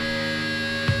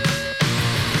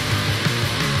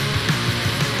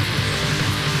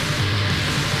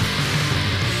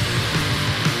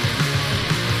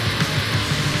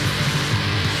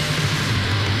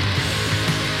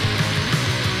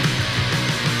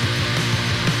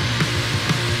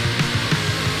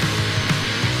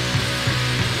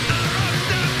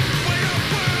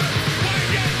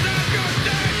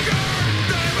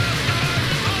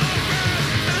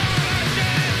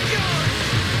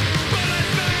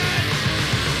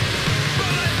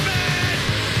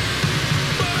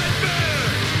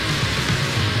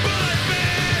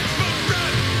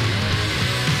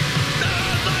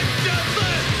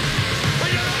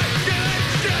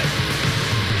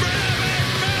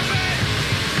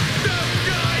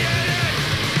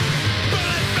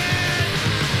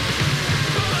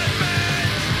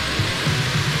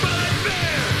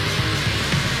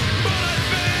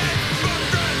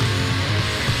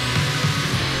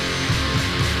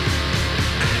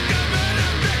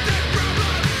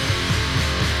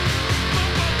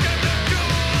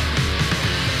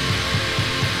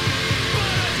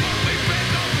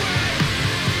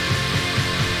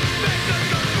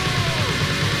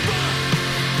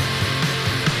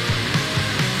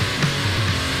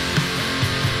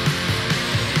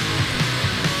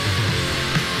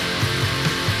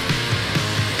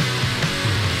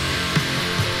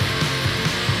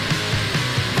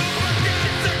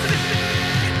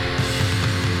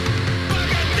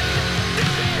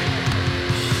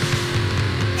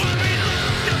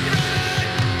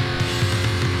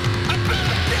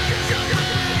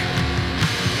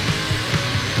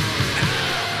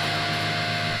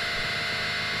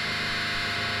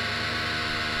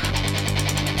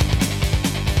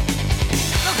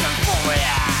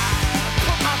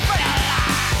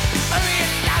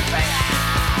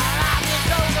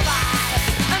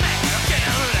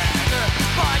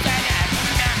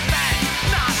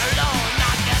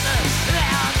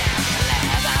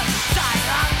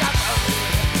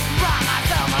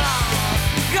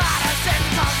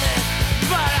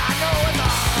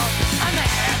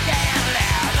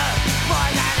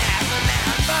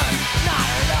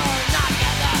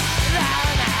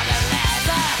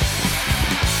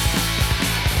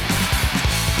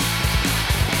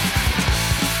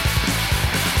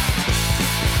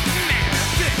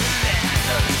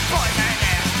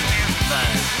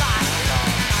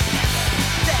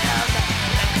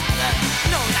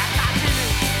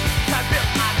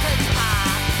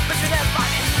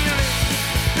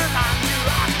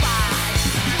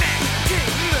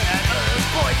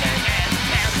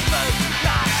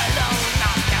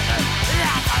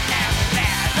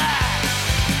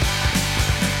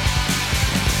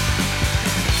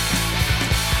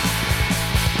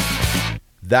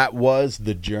 That was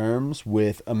the Germs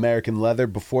with American Leather.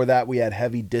 Before that, we had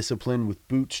Heavy Discipline with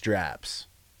Bootstraps.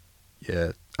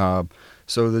 Yeah.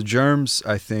 So the Germs,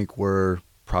 I think, were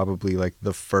probably like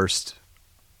the first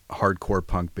hardcore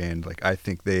punk band. Like, I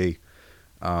think they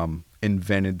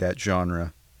invented that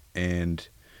genre, and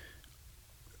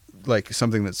like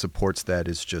something that supports that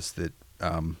is just that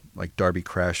like Darby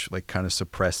Crash like kind of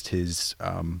suppressed his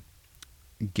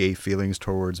gay feelings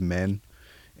towards men,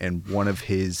 and one of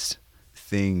his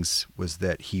things was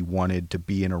that he wanted to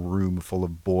be in a room full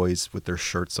of boys with their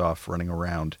shirts off running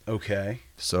around. Okay.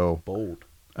 So bold.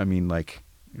 I mean, like,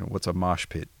 what's a mosh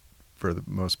pit for the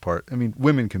most part? I mean,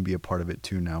 women can be a part of it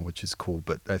too now, which is cool,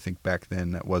 but I think back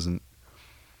then that wasn't.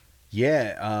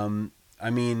 Yeah. I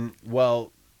mean,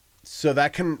 well, so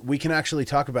we can actually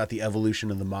talk about the evolution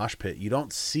of the mosh pit. You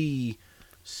don't see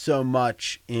so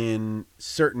much in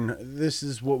certain, this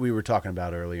is what we were talking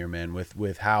about earlier, man,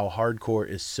 with how hardcore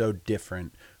is so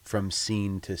different from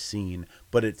scene to scene,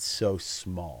 but it's so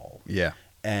small. Yeah.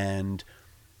 And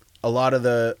a lot of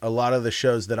the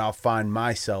shows that I'll find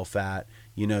myself at,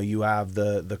 you know, you have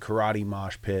the karate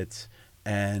mosh pits,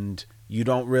 and you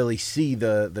don't really see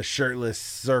the shirtless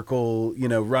circle, you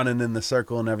know, running in the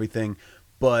circle and everything.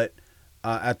 But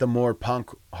at the more punk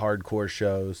hardcore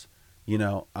shows, you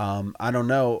know, I don't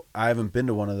know. I haven't been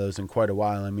to one of those in quite a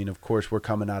while. I mean, of course, we're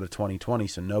coming out of 2020,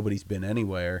 so nobody's been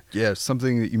anywhere. Yeah,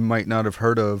 something that you might not have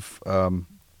heard of,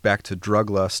 back to Drug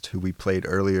Lust, who we played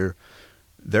earlier.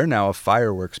 They're now a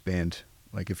fireworks band.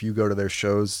 Like, if you go to their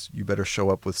shows, you better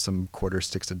show up with some quarter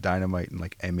sticks of dynamite and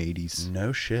like M80s.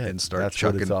 No shit. And start That's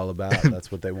chucking. what it's all about.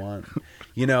 That's what they want.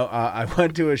 You know, I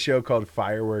went to a show called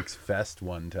Fireworks Fest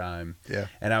one time. Yeah.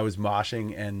 And I was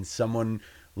moshing, and someone,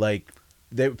 like,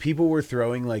 people were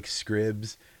throwing like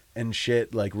scribs and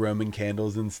shit, like Roman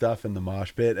candles and stuff in the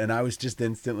mosh pit. And I was just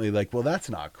instantly like, well, that's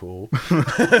not cool.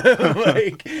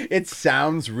 Like, it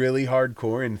sounds really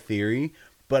hardcore in theory,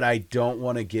 but I don't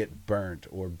want to get burnt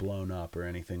or blown up or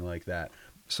anything like that.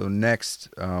 So next,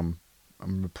 I'm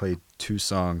going to play 2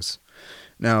 songs.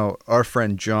 Now, our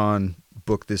friend John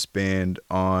booked this band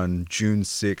on June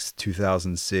 6th,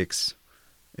 2006.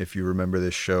 If you remember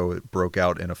this show, it broke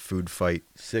out in a food fight.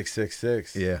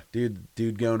 666. Yeah.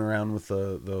 Dude going around with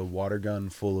the water gun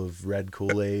full of red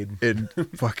Kool-Aid. And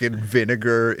fucking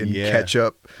vinegar and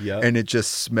ketchup. Yep. And it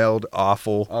just smelled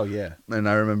awful. Oh, yeah. And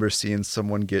I remember seeing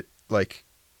someone get like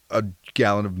a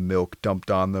gallon of milk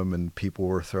dumped on them, and people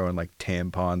were throwing like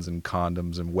tampons and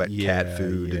condoms and wet cat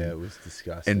food. Yeah, and, it was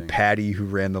disgusting. And Patty, who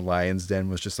ran the Lion's Den,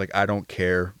 was just like, I don't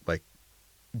care. Like,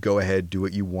 go ahead, do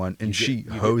what you want. And she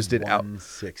hosed it out.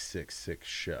 666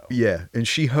 show. Yeah, and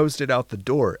she hosed it out the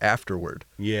door afterward.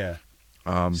 Yeah.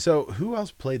 So who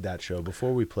else played that show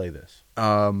before we play this?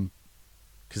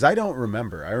 Because I don't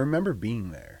remember. I remember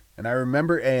being there, and I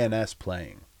remember A&S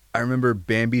playing. I remember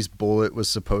Bambi's Bullet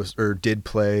was did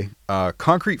play.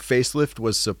 Concrete Facelift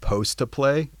was supposed to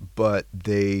play, but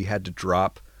they had to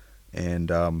drop. And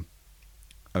I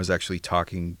was actually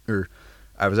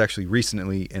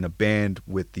recently in a band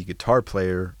with the guitar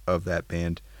player of that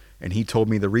band, and he told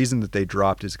me the reason that they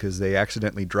dropped is because they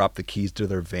accidentally dropped the keys to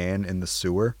their van in the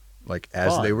sewer, like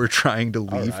as they were trying to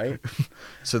leave. All right.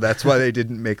 So that's why they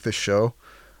didn't make the show.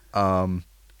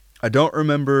 I don't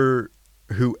remember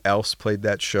who else played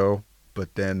that show,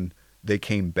 but then they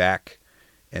came back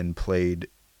and played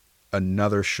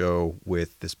another show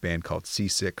with this band called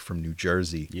Seasick from New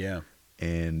Jersey. Yeah.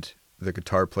 And the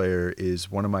guitar player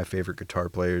is one of my favorite guitar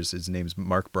players. His name's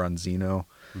Mark Bronzino.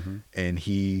 Mm-hmm. And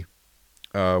he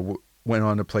went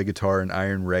on to play guitar in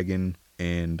Iron Regan.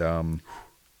 And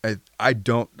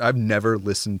I've never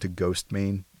listened to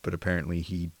Ghostmane, but apparently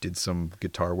he did some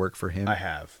guitar work for him. I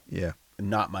have. Yeah.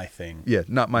 Not my thing. Yeah,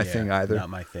 not my thing either. Not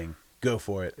my thing. Go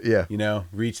for it. Yeah. You know,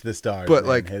 reach the stars. But man.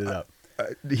 like, hit it up.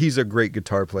 He's a great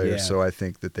guitar player, Yeah. so I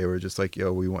think that they were just like,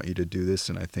 yo, we want you to do this.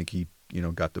 And I think he,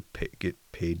 got to get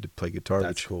paid to play guitar.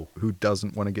 That's cool. Who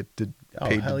doesn't want to get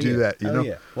paid to do yeah. that, you know?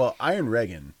 Yeah. Well, Iron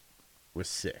Regan was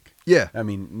sick. Yeah. I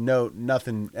mean,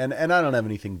 nothing, and I don't have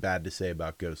anything bad to say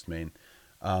about Ghostmane.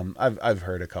 I've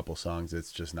heard a couple songs.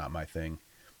 It's just not my thing.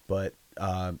 But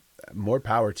more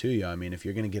power to you. I mean, if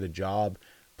you're going to get a job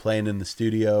playing in the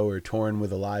studio or touring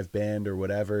with a live band or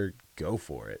whatever, go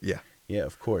for it. Yeah. Yeah,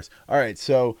 of course. All right,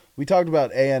 so we talked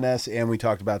about A&S and we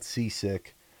talked about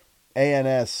Seasick.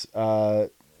 A&S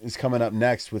is coming up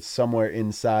next with Somewhere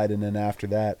Inside, and then after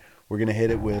that, we're going to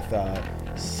hit it with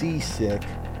Seasick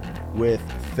with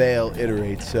Fail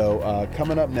Iterate. So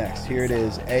coming up next, here it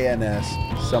is, A&S,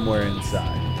 Somewhere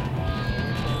Inside.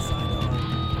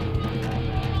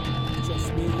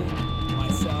 Just me,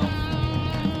 myself,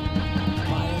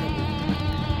 my enemy,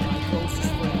 my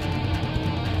closest friend.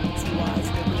 2 eyes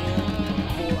looking in,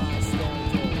 4 eyes staring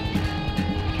forward.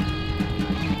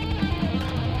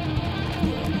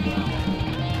 The underground,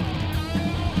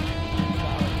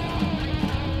 cloud account,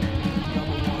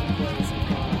 #1 place in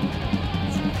crime,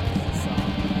 somewhere inside. It's black, black.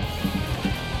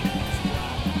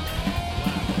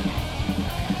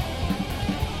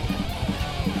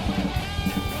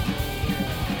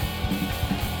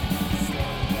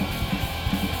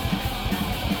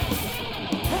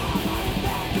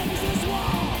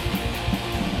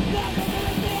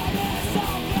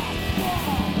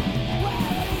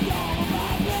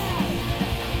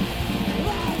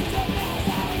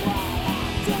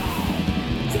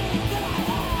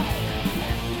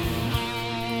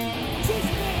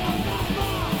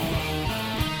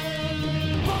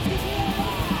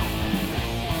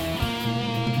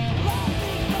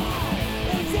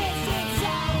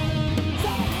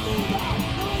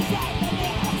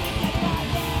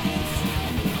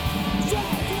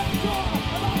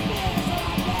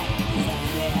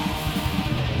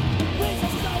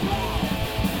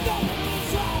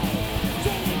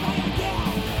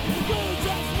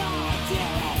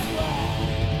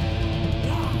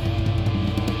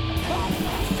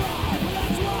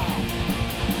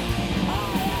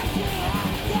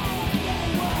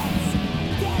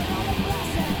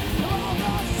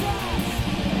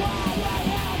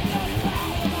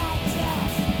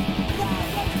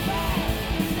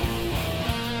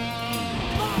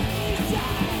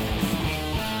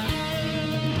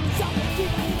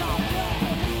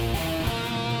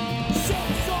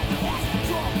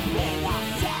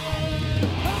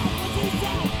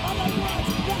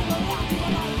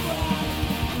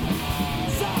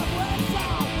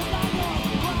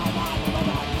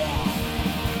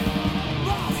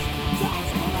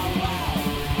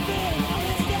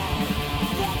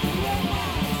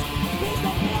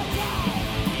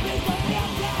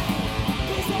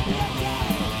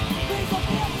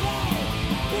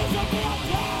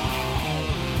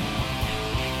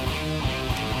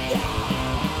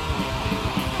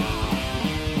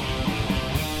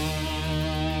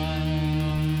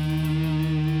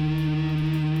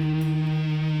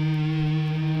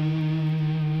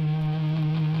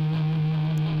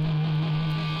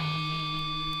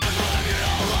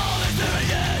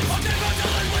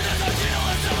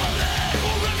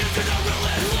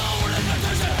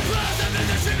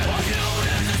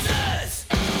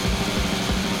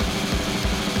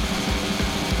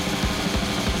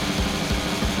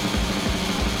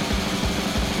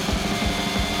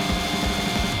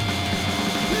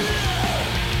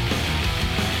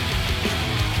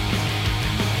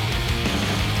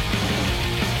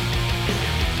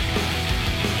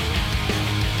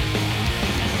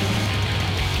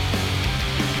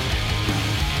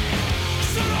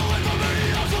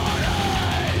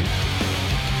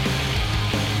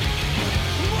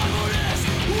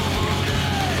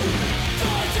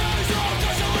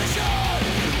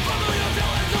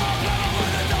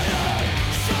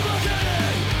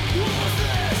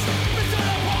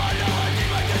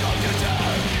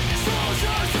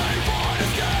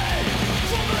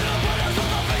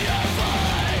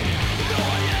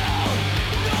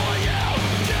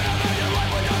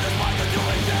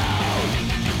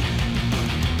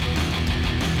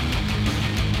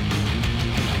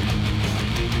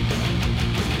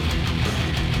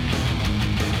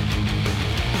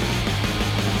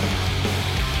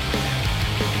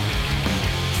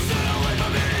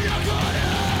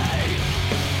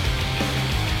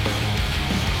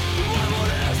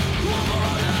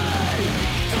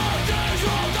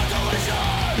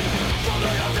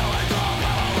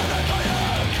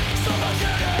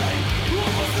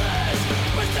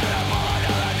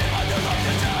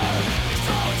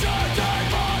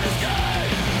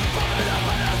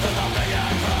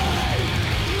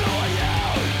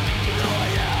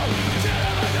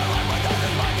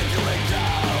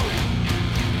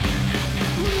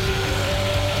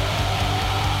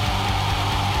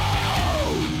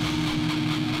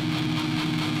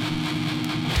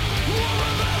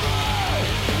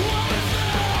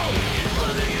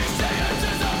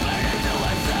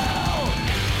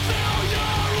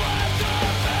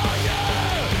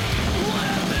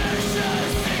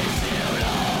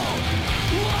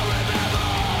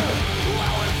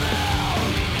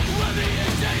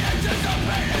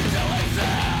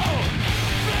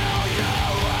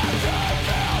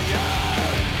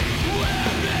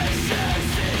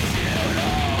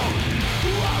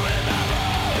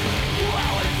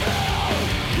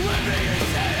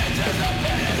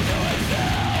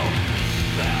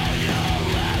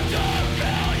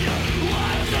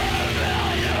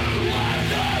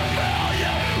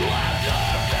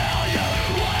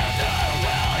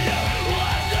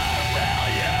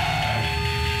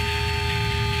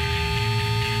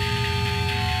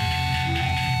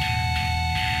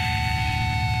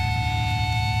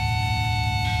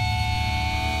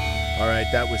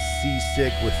 right, that was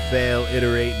Seasick with Fail,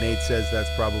 Iterate. Nate says that's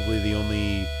probably the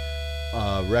only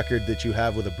record that you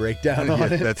have with a breakdown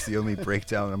on it. That's the only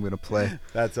breakdown I'm going to play.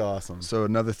 That's awesome. So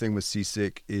another thing with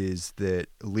Seasick is that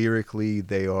lyrically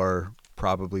they are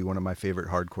probably one of my favorite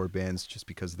hardcore bands just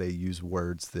because they use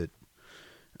words that,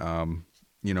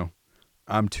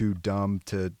 I'm too dumb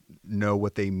to know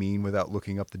what they mean without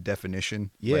looking up the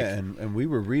definition. Yeah, and we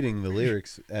were reading the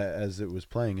lyrics as it was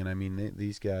playing, and I mean,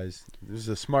 these guys, there's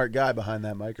a smart guy behind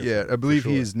that microphone. Yeah, I believe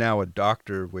sure. he is now a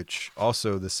doctor, which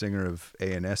also the singer of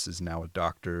A&S is now a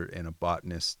doctor and a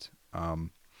botanist,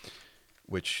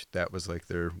 which that was like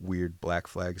their weird Black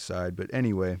Flag side. But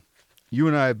anyway, you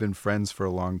and I have been friends for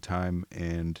a long time,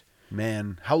 and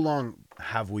man, how long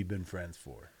have we been friends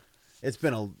for? It's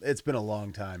been a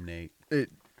long time, Nate.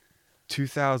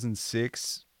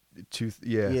 2006,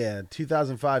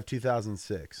 2005,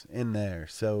 2006, in there.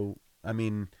 So I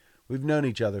mean, we've known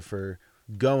each other for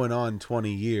going on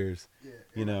 20 years.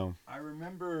 Yeah, I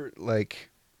remember like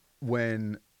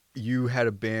when you had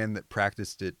a band that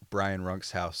practiced at Brian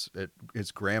Runk's house, at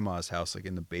his grandma's house, like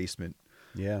in the basement.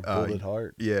 Yeah, Bullet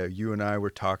Heart. Yeah, you and I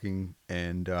were talking,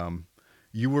 and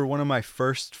you were one of my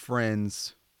first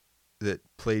friends that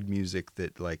played music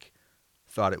that like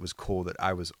thought it was cool that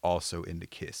I was also into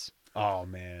Kiss. Oh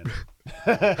man.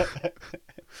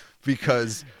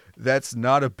 Because that's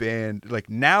not a band like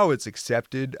now it's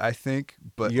accepted, I think,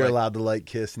 but you're like, allowed to like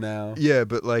Kiss now. Yeah,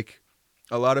 but like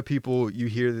a lot of people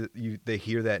they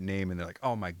hear that name and they're like,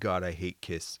 "Oh my god, I hate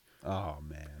Kiss." Oh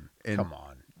man. And come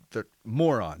on. They're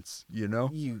morons,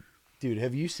 Dude,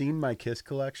 have you seen my Kiss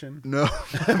collection? No.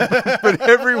 But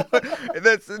everyone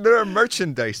they're a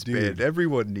merchandise band.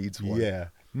 Everyone needs one. Yeah.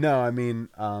 No, I mean,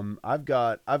 I've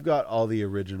got all the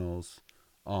originals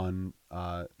on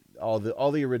all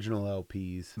the original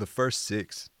LPs. The first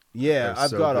 6. Yeah, I've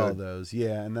so got good. all those.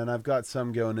 Yeah, and then I've got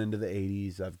some going into the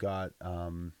 80s. I've got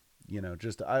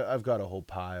I've got a whole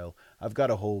pile. I've got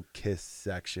a whole Kiss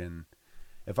section.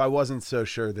 If I wasn't so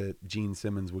sure that Gene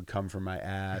Simmons would come for my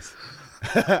ass,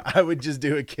 I would just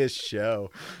do a Kiss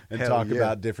show and talk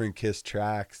about different Kiss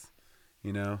tracks.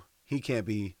 He can't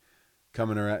be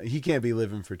coming around. He can't be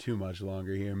living for too much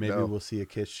longer here. Maybe we'll see a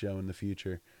Kiss show in the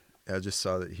future. I just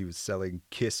saw that he was selling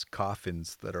Kiss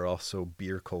coffins that are also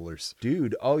beer coolers.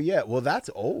 Dude, oh yeah. Well, that's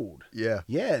old. Yeah.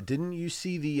 Yeah, didn't you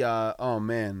see the oh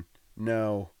man,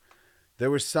 no.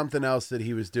 There was something else that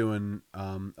he was doing,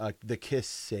 the Kiss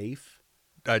safe.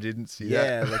 I didn't see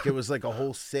that. Yeah, like it was like a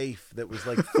whole safe that was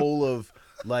like full of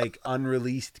like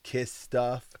unreleased Kiss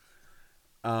stuff.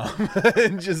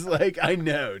 And just like, I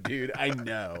know, dude, I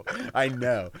know.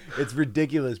 It's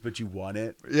ridiculous, but you want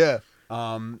it. Yeah.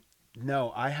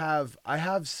 No, I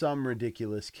have some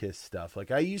ridiculous Kiss stuff.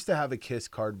 Like I used to have a Kiss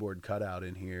cardboard cutout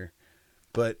in here,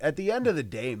 but at the end of the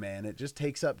day, man, it just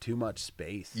takes up too much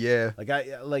space. Yeah.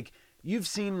 Like you've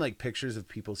seen like pictures of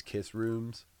people's Kiss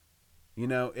rooms.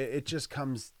 It just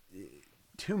comes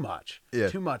too much. Yeah.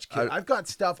 Too much. I've got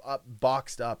stuff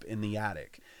boxed up in the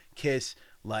attic. Kiss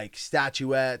like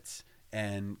statuettes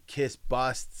and Kiss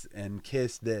busts and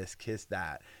Kiss this, Kiss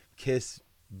that, Kiss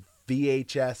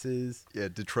VHSs. Yeah,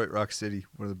 Detroit Rock City,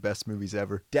 one of the best movies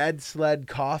ever. Dead Sled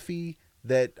Coffee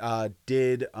that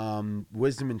did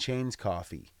Wisdom and Chains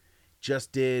coffee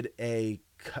just did a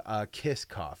Kiss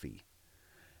coffee.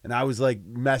 And I was like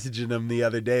messaging him the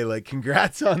other day, like,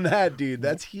 congrats on that, dude.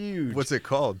 That's huge. What's it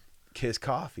called? Kiss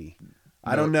Coffee.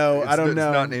 I don't know. I don't know.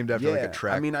 It's not named after like a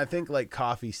track. I mean, I think like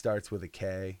coffee starts with a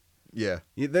K. Yeah.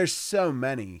 There's so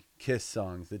many Kiss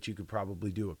songs that you could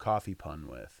probably do a coffee pun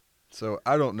with. So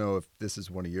I don't know if this is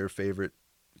one of your favorite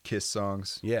Kiss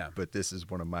songs. Yeah. But this is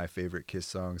one of my favorite Kiss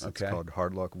songs. It's Okay. called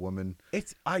Hard Luck Woman.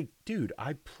 I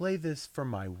play this for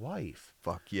my wife.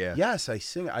 Fuck yeah. Yes, I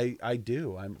sing. I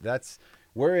do.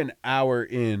 We're an hour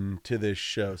into this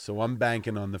show, so I'm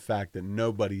banking on the fact that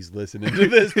nobody's listening to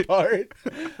this part.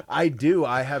 I do.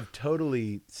 I have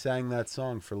totally sang that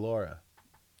song for Laura.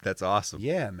 That's awesome.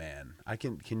 Yeah, man.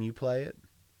 Can you play it?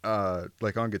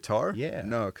 Like on guitar? Yeah.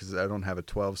 No, because I don't have a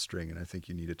 12 string, and I think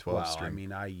you need a 12 Well, string. I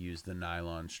mean, I use the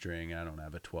nylon string. I don't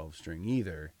have a 12 string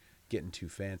either. Getting too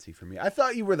fancy for me. I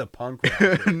thought you were the punk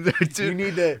rocker. Dude, you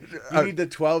need the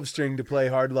 12 string to play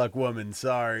Hard Luck Woman.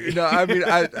 Sorry. No, I mean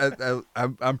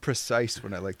I'm precise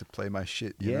when I like to play my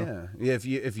shit. You know? Yeah.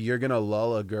 If you're gonna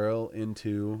lull a girl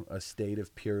into a state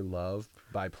of pure love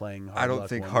by playing Hard I don't Luck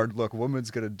think Woman. Hard Luck Woman's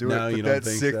gonna do No, it. you But don't that's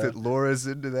think sick so? that Laura's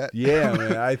into that. Yeah,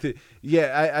 man. I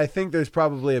think there's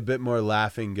probably a bit more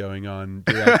laughing going on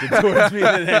directed towards me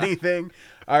than anything.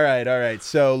 All right.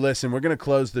 So listen, we're gonna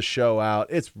close the show out.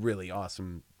 It's really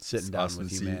awesome sitting It's down awesome with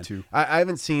to you, see you man. too. I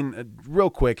haven't seen real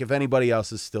quick. If anybody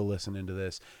else is still listening to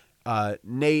this,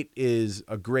 Nate is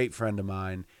a great friend of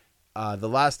mine. The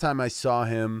last time I saw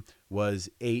him was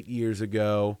 8 years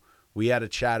ago. We had a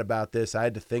chat about this. I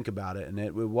had to think about it, and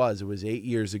it was 8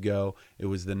 years ago. It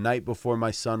was the night before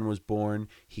my son was born.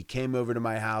 He came over to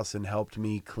my house and helped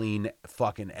me clean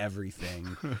fucking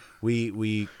everything.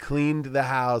 We cleaned the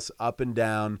house up and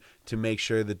down to make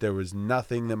sure that there was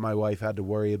nothing that my wife had to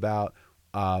worry about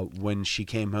when she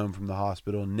came home from the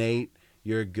hospital. Nate,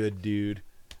 you're a good dude.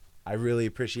 I really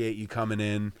appreciate you coming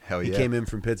in. Hell yeah. You came in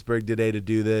from Pittsburgh today to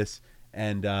do this,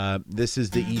 and this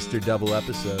is the Easter double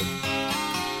episode.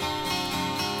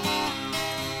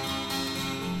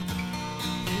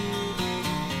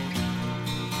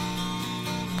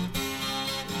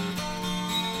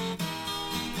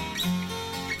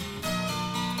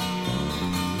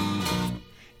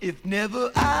 If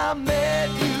never I met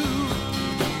you,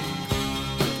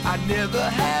 I'd never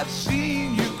have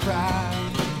seen you cry.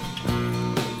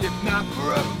 If not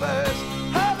for a first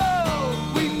hello,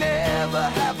 we never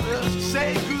have to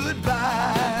say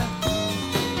goodbye.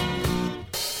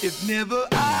 If never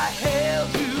I held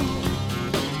you,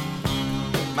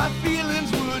 my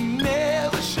feelings would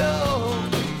never show.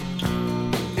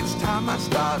 It's time I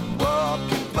start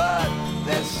walking, but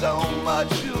there's so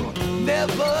much you'll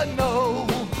never know.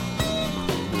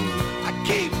 I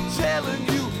keep telling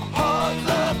you, hard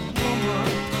luck woman,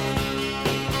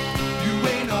 you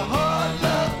ain't a hard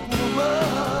luck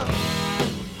woman.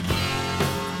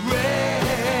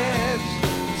 Red's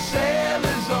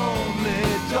Sally's only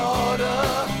daughter,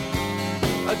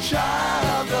 a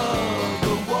child of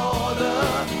the water,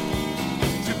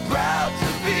 too proud to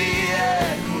be a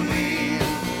queen.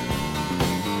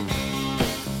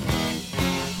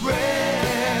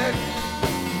 Red,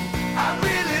 I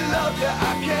really love you,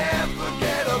 I can't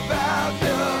forget about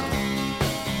you.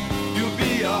 You'll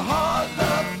be a hard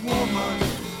luck woman,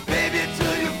 baby,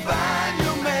 till you find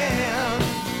your man.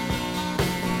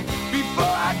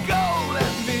 Before I go,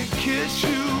 let me kiss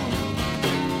you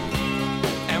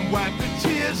and wipe the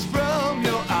tears from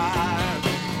your eyes.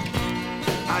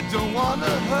 I don't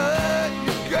wanna hurt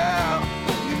you, girl,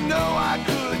 you know I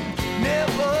could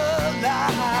never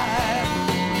lie.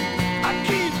 I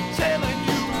keep telling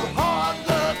you, hard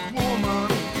luck woman,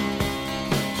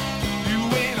 you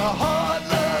ain't a hard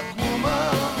luck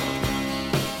woman.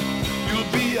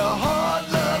 You'll be a hard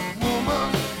luck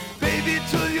woman, baby,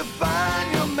 till you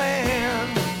find your man.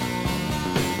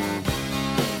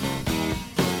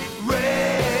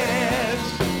 Red's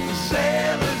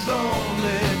Sally's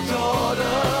only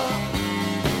daughter,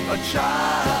 a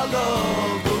child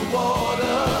of